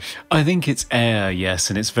known. I think it's air, yes,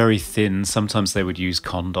 and it's very thin. Sometimes they would use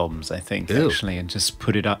condoms, I think, actually, and just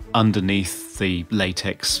put it up underneath the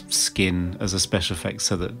latex skin as a special effect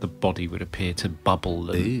so that the body would appear to bubble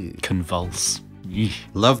and convulse.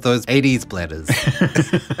 Love those 80s bladders.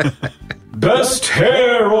 Best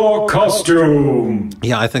hair or costume?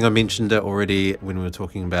 Yeah, I think I mentioned it already when we were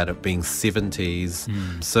talking about it being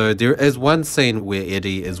 70s. So there is one scene where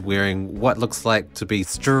Eddie is wearing what looks like to be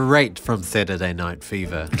straight from Saturday Night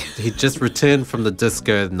Fever. He just returned from the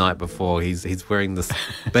disco the night before. He's wearing this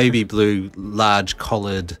baby blue, large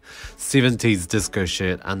collared 70s disco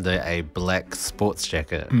shirt under a black sports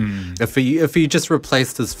jacket. If you just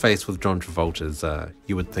replaced his face with John Travolta's,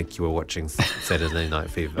 you would think you were watching Saturday Night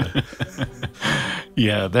Fever.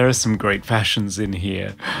 Yeah, there are some great fashions in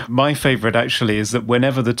here. My favourite actually is that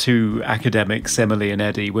whenever the two academics, Emily and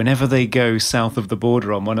Eddie, whenever they go south of the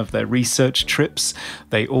border on one of their research trips,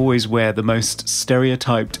 they always wear the most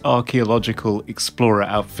stereotyped archaeological explorer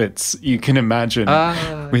outfits you can imagine,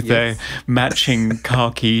 with their matching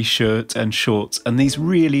khaki shirt and shorts and these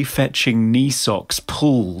really fetching knee socks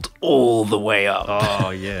pulled all the way up.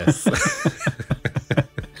 Oh, yes.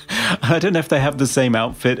 I don't know if they have the same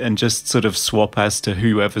outfit and just sort of swap as to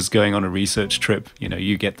whoever's going on a research trip. You know,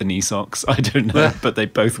 you get the knee socks. I don't know, but they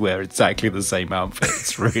both wear exactly the same outfit.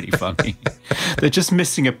 It's really funny. They're just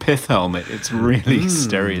missing a pith helmet. It's really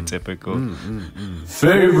stereotypical.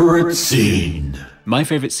 Favorite scene? My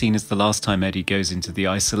favourite scene is the last time Eddie goes into the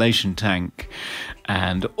isolation tank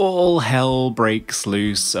and all hell breaks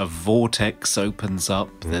loose. A vortex opens up.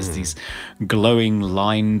 There's these glowing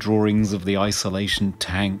line drawings of the isolation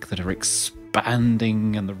tank that are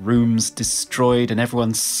expanding and the room's destroyed and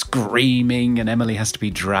everyone's screaming and Emily has to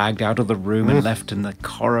be dragged out of the room and left in the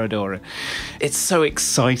corridor. It's so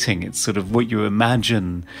exciting. It's sort of what you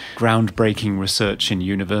imagine groundbreaking research in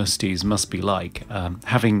universities must be like.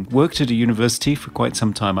 Having worked at a university for quite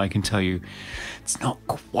some time, I can tell you it's not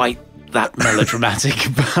quite that melodramatic,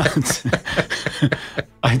 but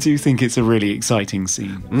I do think it's a really exciting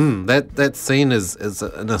scene. That scene is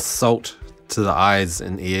an assault to the eyes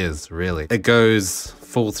and ears, really. It goes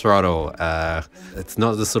full throttle. It's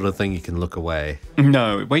not the sort of thing you can look away.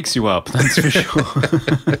 No, it wakes you up, that's for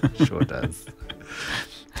sure. Sure does.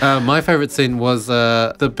 My favorite scene was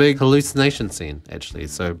the big hallucination scene, actually.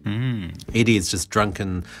 So Eddie is just drunk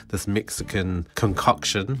in this Mexican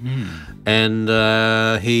concoction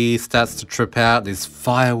and he starts to trip out. There's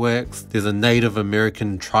fireworks. There's a Native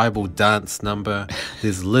American tribal dance number.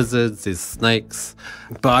 There's lizards. There's snakes.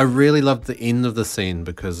 But I really loved the end of the scene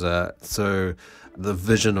because the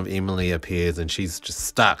vision of Emily appears and she's just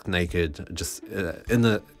stark naked, just in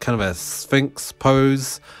the kind of a sphinx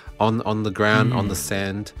pose on the ground, on the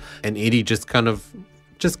sand, and Eddie just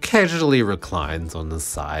casually reclines on the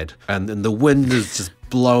side, and then the wind is just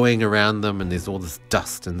blowing around them and there's all this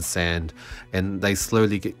dust and sand and they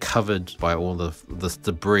slowly get covered by all this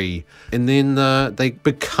debris and then they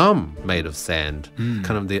become made of sand,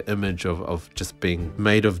 kind of their image of just being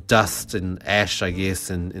made of dust and ash, I guess,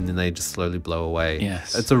 and then they just slowly blow away.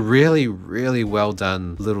 Yes. It's a really, really well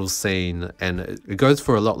done little scene and it goes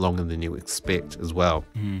for a lot longer than you expect as well.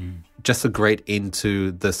 Just a great end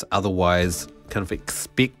to this otherwise kind of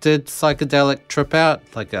expected psychedelic trip out.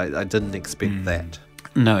 Like I didn't expect that.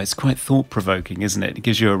 No, it's quite thought-provoking, isn't it? It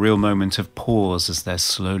gives you a real moment of pause as they're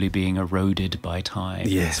slowly being eroded by time.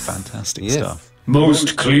 Yes. It's fantastic stuff.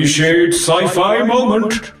 Most cliched sci-fi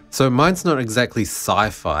moment? So mine's not exactly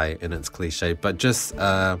sci-fi in its cliche, but just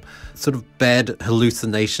sort of bad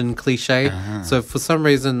hallucination cliche. So for some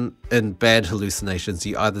reason in bad hallucinations,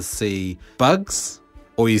 you either see bugs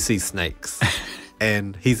or you see snakes.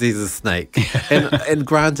 And he sees a snake. And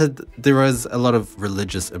granted, there is a lot of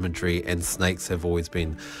religious imagery, and snakes have always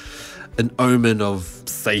been an omen of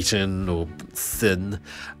Satan or sin.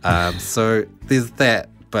 So there's that.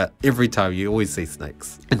 but every time you always see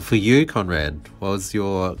snakes. And for you, Conrad, what was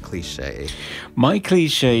your cliche? My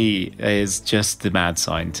cliche is just the mad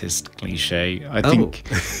scientist cliche. I think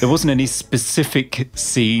there wasn't any specific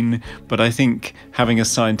scene, but I think having a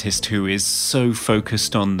scientist who is so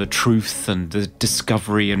focused on the truth and the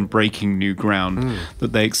discovery and breaking new ground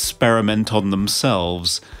that they experiment on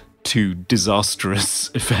themselves to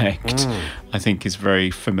disastrous effect, I think is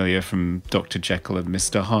very familiar from Dr. Jekyll and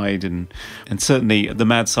Mr. Hyde. And certainly the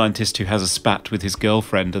mad scientist who has a spat with his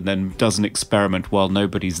girlfriend and then does an experiment while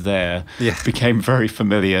nobody's there became very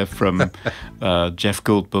familiar from Jeff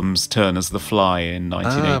Goldblum's turn as the Fly in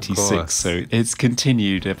 1986. So it's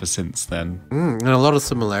continued ever since then. And a lot of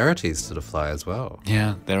similarities to the Fly as well.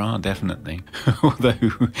 Yeah, there are definitely. Although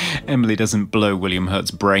Emily doesn't blow William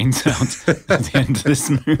Hurt's brains out at the end of this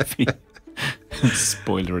movie.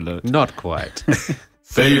 Spoiler alert. Not quite.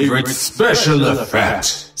 Favorite special effect?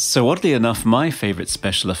 So oddly enough, my favourite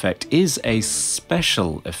special effect is a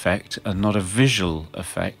special effect and not a visual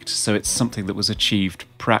effect. So it's something that was achieved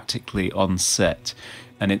practically on set.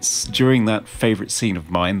 And it's during that favourite scene of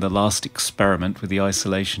mine, the last experiment with the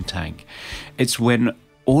isolation tank. It's when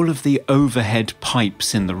all of the overhead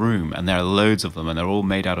pipes in the room, and there are loads of them, and they're all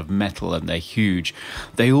made out of metal, and they're huge,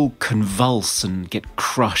 they all convulse and get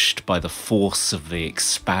crushed by the force of the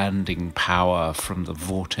expanding power from the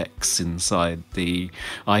vortex inside the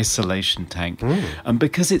isolation tank. And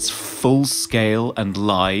because it's full scale and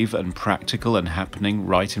live and practical and happening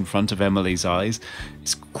right in front of Emily's eyes,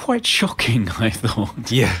 it's quite shocking, I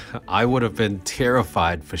thought. Yeah, I would have been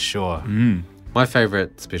terrified for sure. My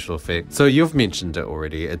favorite special effect, so you've mentioned it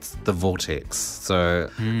already, it's the vortex. So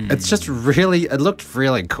it's just really, it looked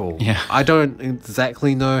really cool. Yeah. I don't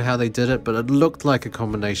exactly know how they did it, but it looked like a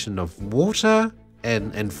combination of water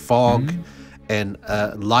and fog and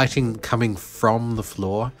lighting coming from the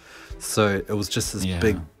floor. So it was just this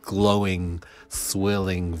big glowing,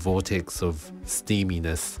 swirling vortex of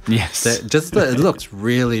steaminess. Yes. It looked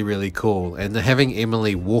really, really cool. And having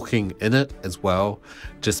Emily walking in it as well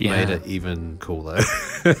just made it even cooler.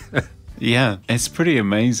 Yeah, it's pretty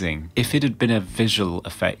amazing. If it had been a visual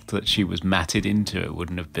effect that she was matted into, it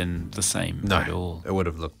wouldn't have been the same at all. It would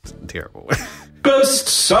have looked terrible. Best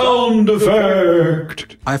sound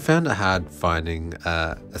effect? I found it hard finding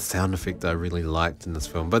a sound effect that I really liked in this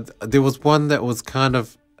film, but there was one that was kind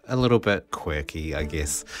of a little bit quirky, I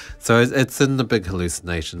guess. So it's in the big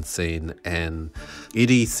hallucination scene, and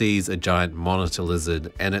Eddie sees a giant monitor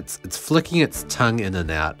lizard, and it's flicking its tongue in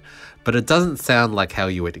and out, but it doesn't sound like how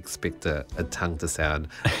you would expect a tongue to sound.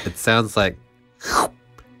 It sounds like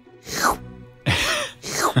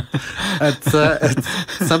it's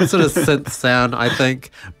some sort of synth sound, I think,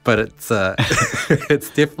 but it's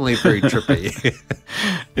definitely very trippy.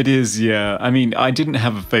 It is, yeah. I mean, I didn't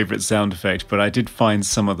have a favourite sound effect, but I did find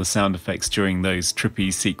some of the sound effects during those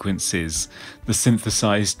trippy sequences, the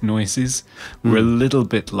synthesized noises, were a little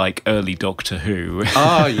bit like early Doctor Who.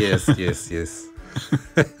 Oh, yes, yes, yes.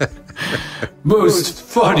 Most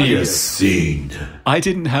funniest scene? I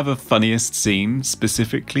didn't have a funniest scene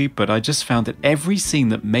specifically, but I just found that every scene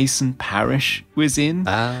that Mason Parrish was in,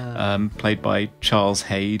 played by Charles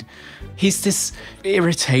Hayde, he's this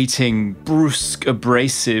irritating, brusque,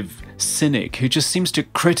 abrasive cynic who just seems to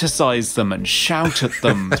criticize them and shout at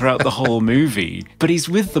them throughout the whole movie. But he's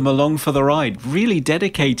with them along for the ride, really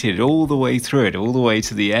dedicated all the way through it, all the way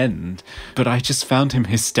to the end. But I just found him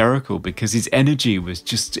hysterical because his energy was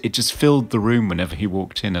it just filled the room whenever he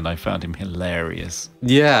walked in, and I found him hilarious.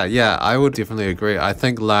 Yeah, I would definitely agree. I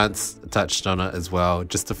think Lance touched on it as well.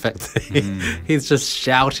 Just the fact that he's just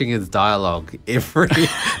shouting his dialogue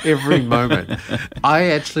every moment. I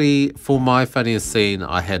actually, for my funniest scene,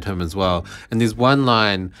 I had him as well. And there's one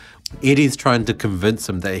line, Eddie's trying to convince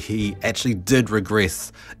him that he actually did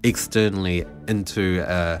regress externally into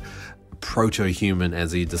a proto-human,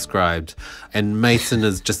 as he described. And Mason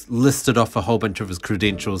has just listed off a whole bunch of his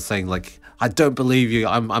credentials, saying like, I don't believe you,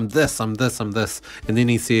 I'm this. And then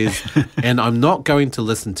he says, and I'm not going to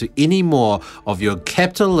listen to any more of your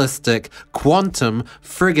capitalistic, quantum,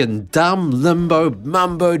 friggin' dumb, limbo,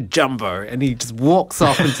 mumbo, jumbo. And he just walks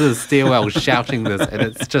off into the stairwell shouting this, and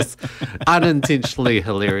it's just unintentionally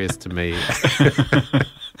hilarious to me.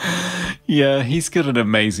 Yeah, he's got an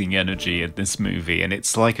amazing energy in this movie, and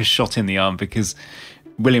it's like a shot in the arm because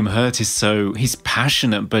William Hurt he's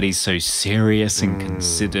passionate, but he's so serious and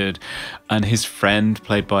considered. And his friend,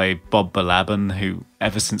 played by Bob Balaban, who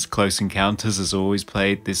ever since Close Encounters has always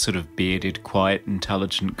played this sort of bearded, quiet,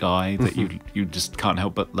 intelligent guy that you just can't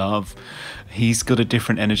help but love. He's got a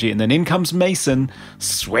different energy. And then in comes Mason,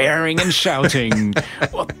 swearing and shouting.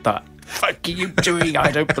 What the fuck are you doing?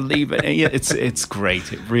 I don't believe it. Yeah, it's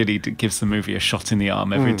great. It really gives the movie a shot in the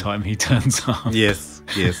arm every time he turns up. Yes,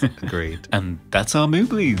 agreed. And that's our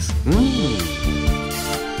Mooblies.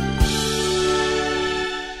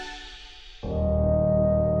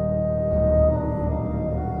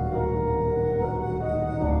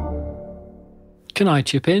 Can I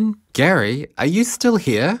chip in? Gary, are you still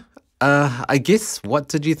here? I guess, what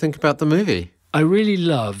did you think about the movie? I really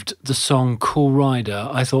loved the song Cool Rider.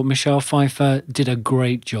 I thought Michelle Pfeiffer did a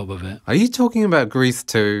great job of it. Are you talking about Grease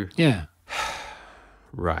 2? Yeah.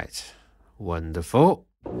 Right. Wonderful.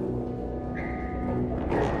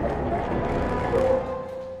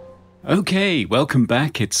 Okay, welcome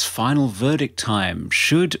back. It's final verdict time.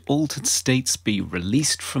 Should altered states be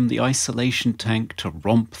released from the isolation tank to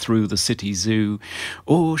romp through the city zoo,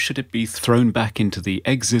 or should it be thrown back into the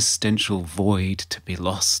existential void to be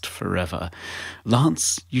lost forever?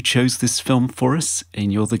 Lance, you chose this film for us,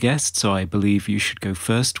 and you're the guest, so I believe you should go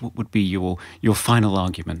first. What would be your final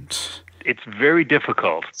argument? It's very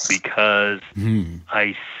difficult because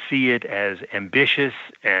I see it as ambitious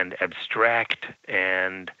and abstract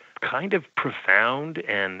and kind of profound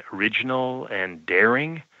and original and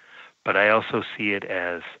daring, but I also see it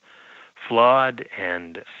as flawed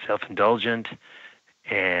and self-indulgent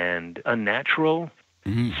and unnatural.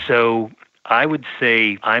 So I would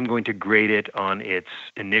say I'm going to grade it on its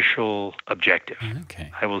initial objective.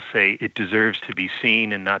 Okay. I will say it deserves to be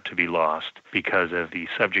seen and not to be lost because of the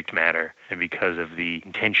subject matter and because of the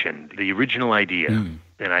intention, the original idea.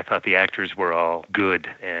 And I thought the actors were all good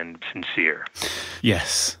and sincere.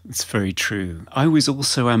 Yes, it's very true. I was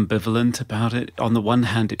also ambivalent about it. On the one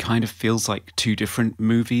hand, it kind of feels like two different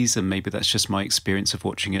movies, and maybe that's just my experience of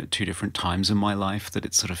watching it at two different times in my life, that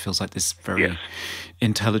it sort of feels like this very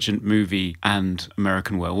intelligent movie and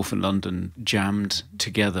American Werewolf in London jammed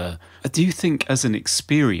together. I do think as an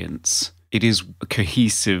experience, it is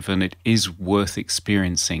cohesive and it is worth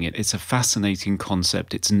experiencing. It's a fascinating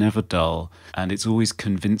concept. It's never dull, and it's always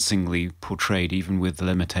convincingly portrayed, even with the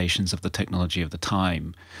limitations of the technology of the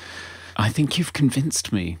time. I think you've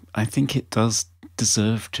convinced me. I think it does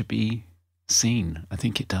deserve to be seen. I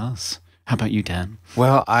think it does. How about you, Dan?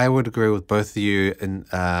 Well, I would agree with both of you. And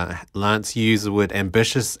Lance used the word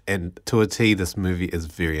ambitious, and to a T, this movie is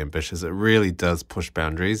very ambitious. It really does push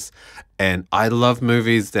boundaries. And I love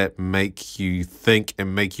movies that make you think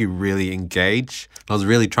and make you really engage. I was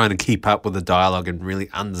really trying to keep up with the dialogue and really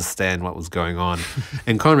understand what was going on.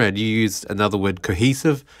 And Conrad, you used another word,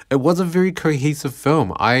 cohesive. It was a very cohesive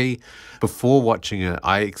film. Before watching it,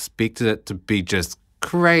 I expected it to be just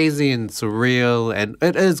crazy and surreal, and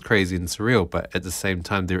it is crazy and surreal, but at the same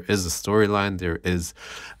time there is a storyline, there is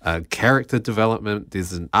a character development,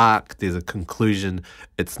 there's an arc, there's a conclusion.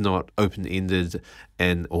 It's not open-ended,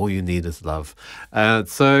 and all you need is love.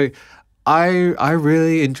 So I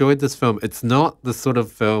really enjoyed this film. It's not the sort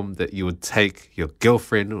of film that you would take your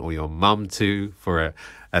girlfriend or your mum to for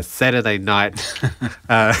a Saturday night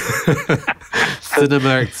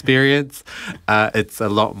cinema experience. It's a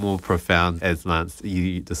lot more profound, as Lance,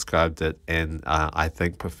 you described it, and I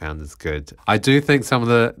think profound is good. I do think some of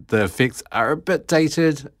the effects are a bit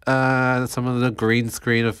dated. Some of the green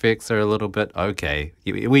screen effects are a little bit, okay,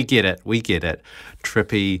 we get it.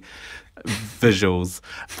 Trippy visuals.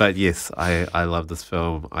 But yes, I love this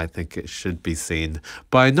film. I think it should be seen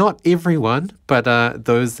by not everyone, but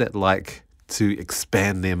those that like to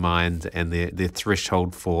expand their mind and their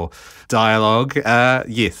threshold for dialogue.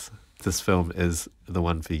 Yes, this film is the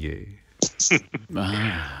one for you.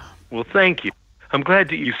 Well, thank you. I'm glad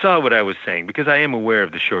that you saw what I was saying, because I am aware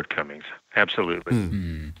of the shortcomings.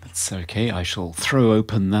 Absolutely. That's okay. I shall throw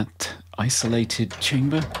open that isolated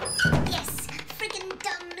chamber. Yes, friggin'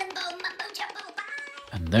 dumb limbo mumbo jumbo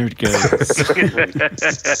bye. And there it goes.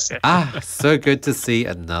 So good to see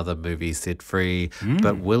another movie set free.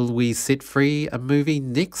 But will we set free a movie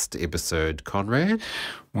next episode, Conrad?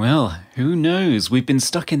 Well, who knows? We've been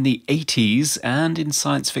stuck in the 80s and in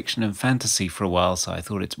science fiction and fantasy for a while, so I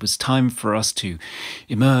thought it was time for us to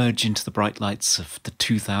emerge into the bright lights of the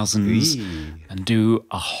 2000s and do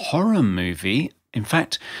a horror movie. In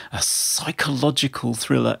fact, a psychological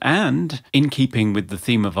thriller, and, in keeping with the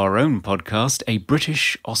theme of our own podcast, a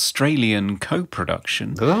British-Australian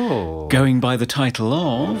co-production going by the title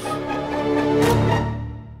of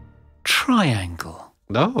Triangle.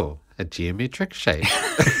 No, a geometric shape.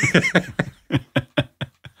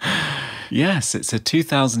 Yes, it's a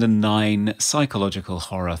 2009 psychological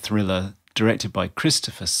horror thriller directed by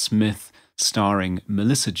Christopher Smith, starring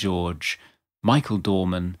Melissa George, Michael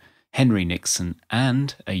Dorman, Henry Nixon,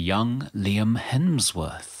 and a young Liam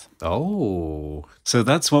Hemsworth. Oh. So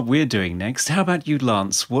that's what we're doing next. How about you,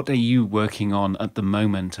 Lance? What are you working on at the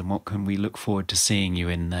moment, and what can we look forward to seeing you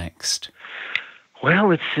in next? Well,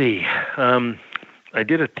 let's see. I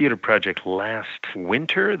did a theater project last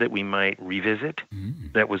winter that we might revisit.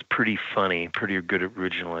 That was pretty funny, pretty good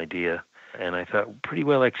original idea, and I thought pretty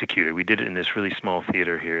well executed. We did it in this really small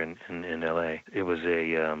theater here in L.A. It was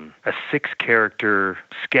a 6-character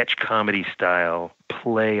sketch comedy style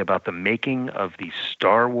play about the making of the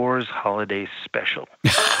Star Wars Holiday Special.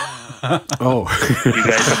 Oh. You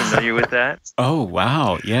guys familiar with that? Oh,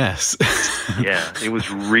 wow. Yes. Yeah, it was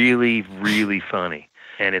really, really funny.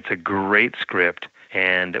 And it's a great script.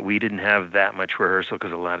 And we didn't have that much rehearsal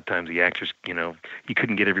because a lot of times the actors, you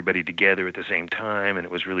couldn't get everybody together at the same time, and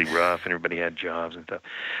it was really rough, and everybody had jobs and stuff.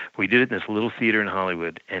 We did it in this little theater in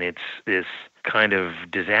Hollywood, and it's this kind of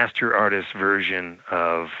disaster artist version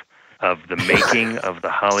of the making of the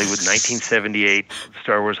Hollywood 1978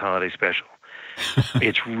 Star Wars Holiday Special.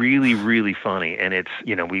 It's really, really funny, and it's,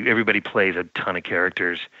 everybody plays a ton of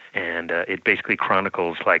characters, and it basically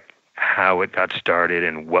chronicles, like, how it got started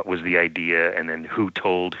and what was the idea, and then who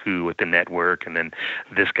told who at the network, and then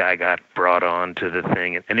this guy got brought on to the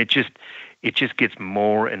thing, and it just gets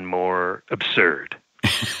more and more absurd.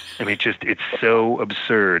 I mean, it's so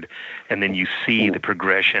absurd, and then you see the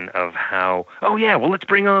progression of how, oh yeah, well, let's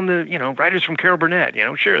bring on the writers from Carol Burnett,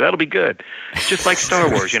 sure, that'll be good, just like Star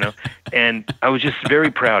Wars, and I was just very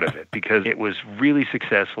proud of it because it was really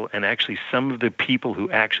successful, and actually some of the people who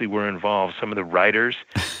actually were involved, some of the writers,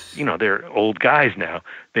 they're old guys now,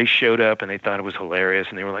 they showed up and they thought it was hilarious,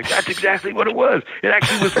 and they were like, that's exactly what it was. It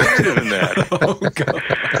actually was weirder than that. Oh, God.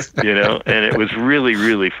 And it was really,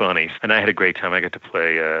 really funny. And I had a great time. I got to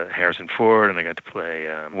play Harrison Ford, and I got to play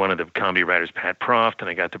one of the comedy writers, Pat Proft, and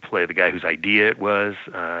I got to play the guy whose idea it was,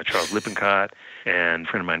 Charles Lippincott, and a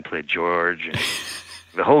friend of mine played George. And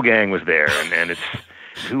the whole gang was there, and it's,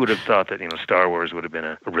 who would have thought that, Star Wars would have been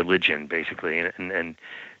a religion, basically, and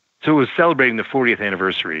so it was celebrating the 40th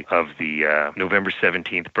anniversary of the November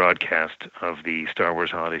 17th broadcast of the Star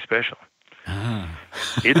Wars Holiday Special. Ah.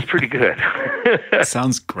 It's pretty good.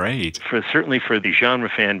 Sounds great. Certainly for the genre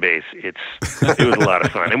fan base, it was a lot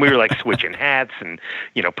of fun. And we were like switching hats and,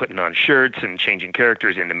 putting on shirts and changing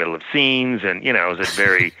characters in the middle of scenes. And, it was a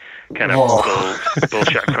very kind of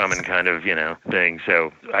bullshit Crummin kind of, thing.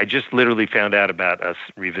 So I just literally found out about us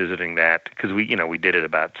revisiting that because we did it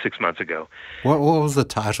about 6 months ago. What was the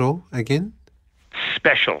title again?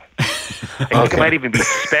 Special. I think it might even be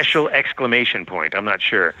special exclamation point. I'm not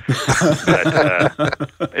sure. But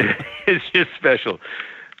it's just special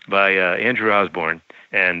by Andrew Osborne.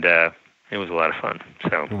 And it was a lot of fun.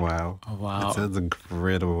 So Wow. Oh, wow. That sounds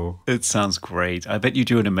incredible. It sounds great. I bet you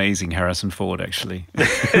do an amazing Harrison Ford, actually.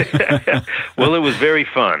 Well, it was very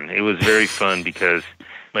fun. It was very fun because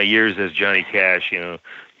my years as Johnny Cash, you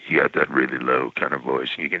got that really low kind of voice,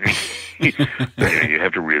 and you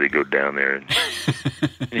have to really go down there. And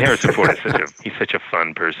Harrison Ford is he's such a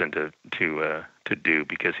fun person to do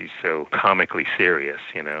because he's so comically serious,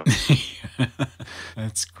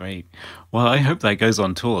 That's great. Well, I hope that goes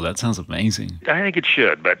on tour. That sounds amazing. I think it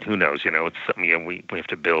should, but who knows? It's something we have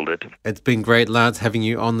to build it. It's been great, Lance, having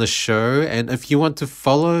you on the show. And if you want to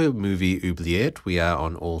follow Movie Oubliette, we are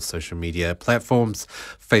on all social media platforms,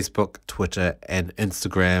 Facebook, Twitter, and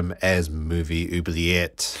Instagram as Movie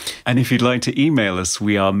Oubliette. And if you'd like to email us,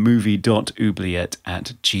 we are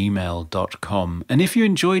movie.oubliette@gmail.com. And if you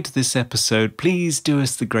enjoyed this episode, please do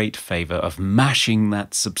us the great favor of mashing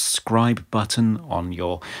that subscribe button on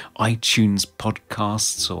your iTunes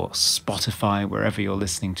podcasts or Spotify, wherever you're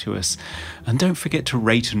listening to us. And don't forget to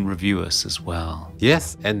rate and review us as well.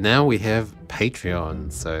 Yes, and now we have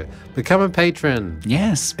Patreon, so become a patron.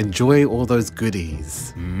 Yes. Enjoy all those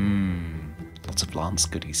goodies. Lots of Lance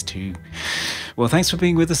goodies too. Well, thanks for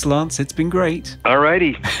being with us, Lance. It's been great. All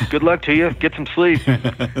righty. Good luck to you. Get some sleep.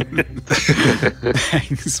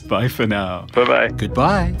 Thanks. Bye for now. Bye-bye.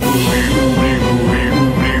 Goodbye.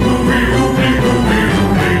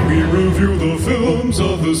 We review the films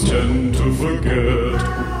others tend to forget.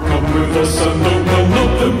 Come with us and open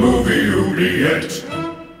up the movie oubliette.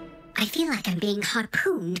 I feel like I'm being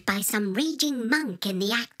harpooned by some raging monk in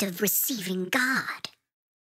the act of receiving God.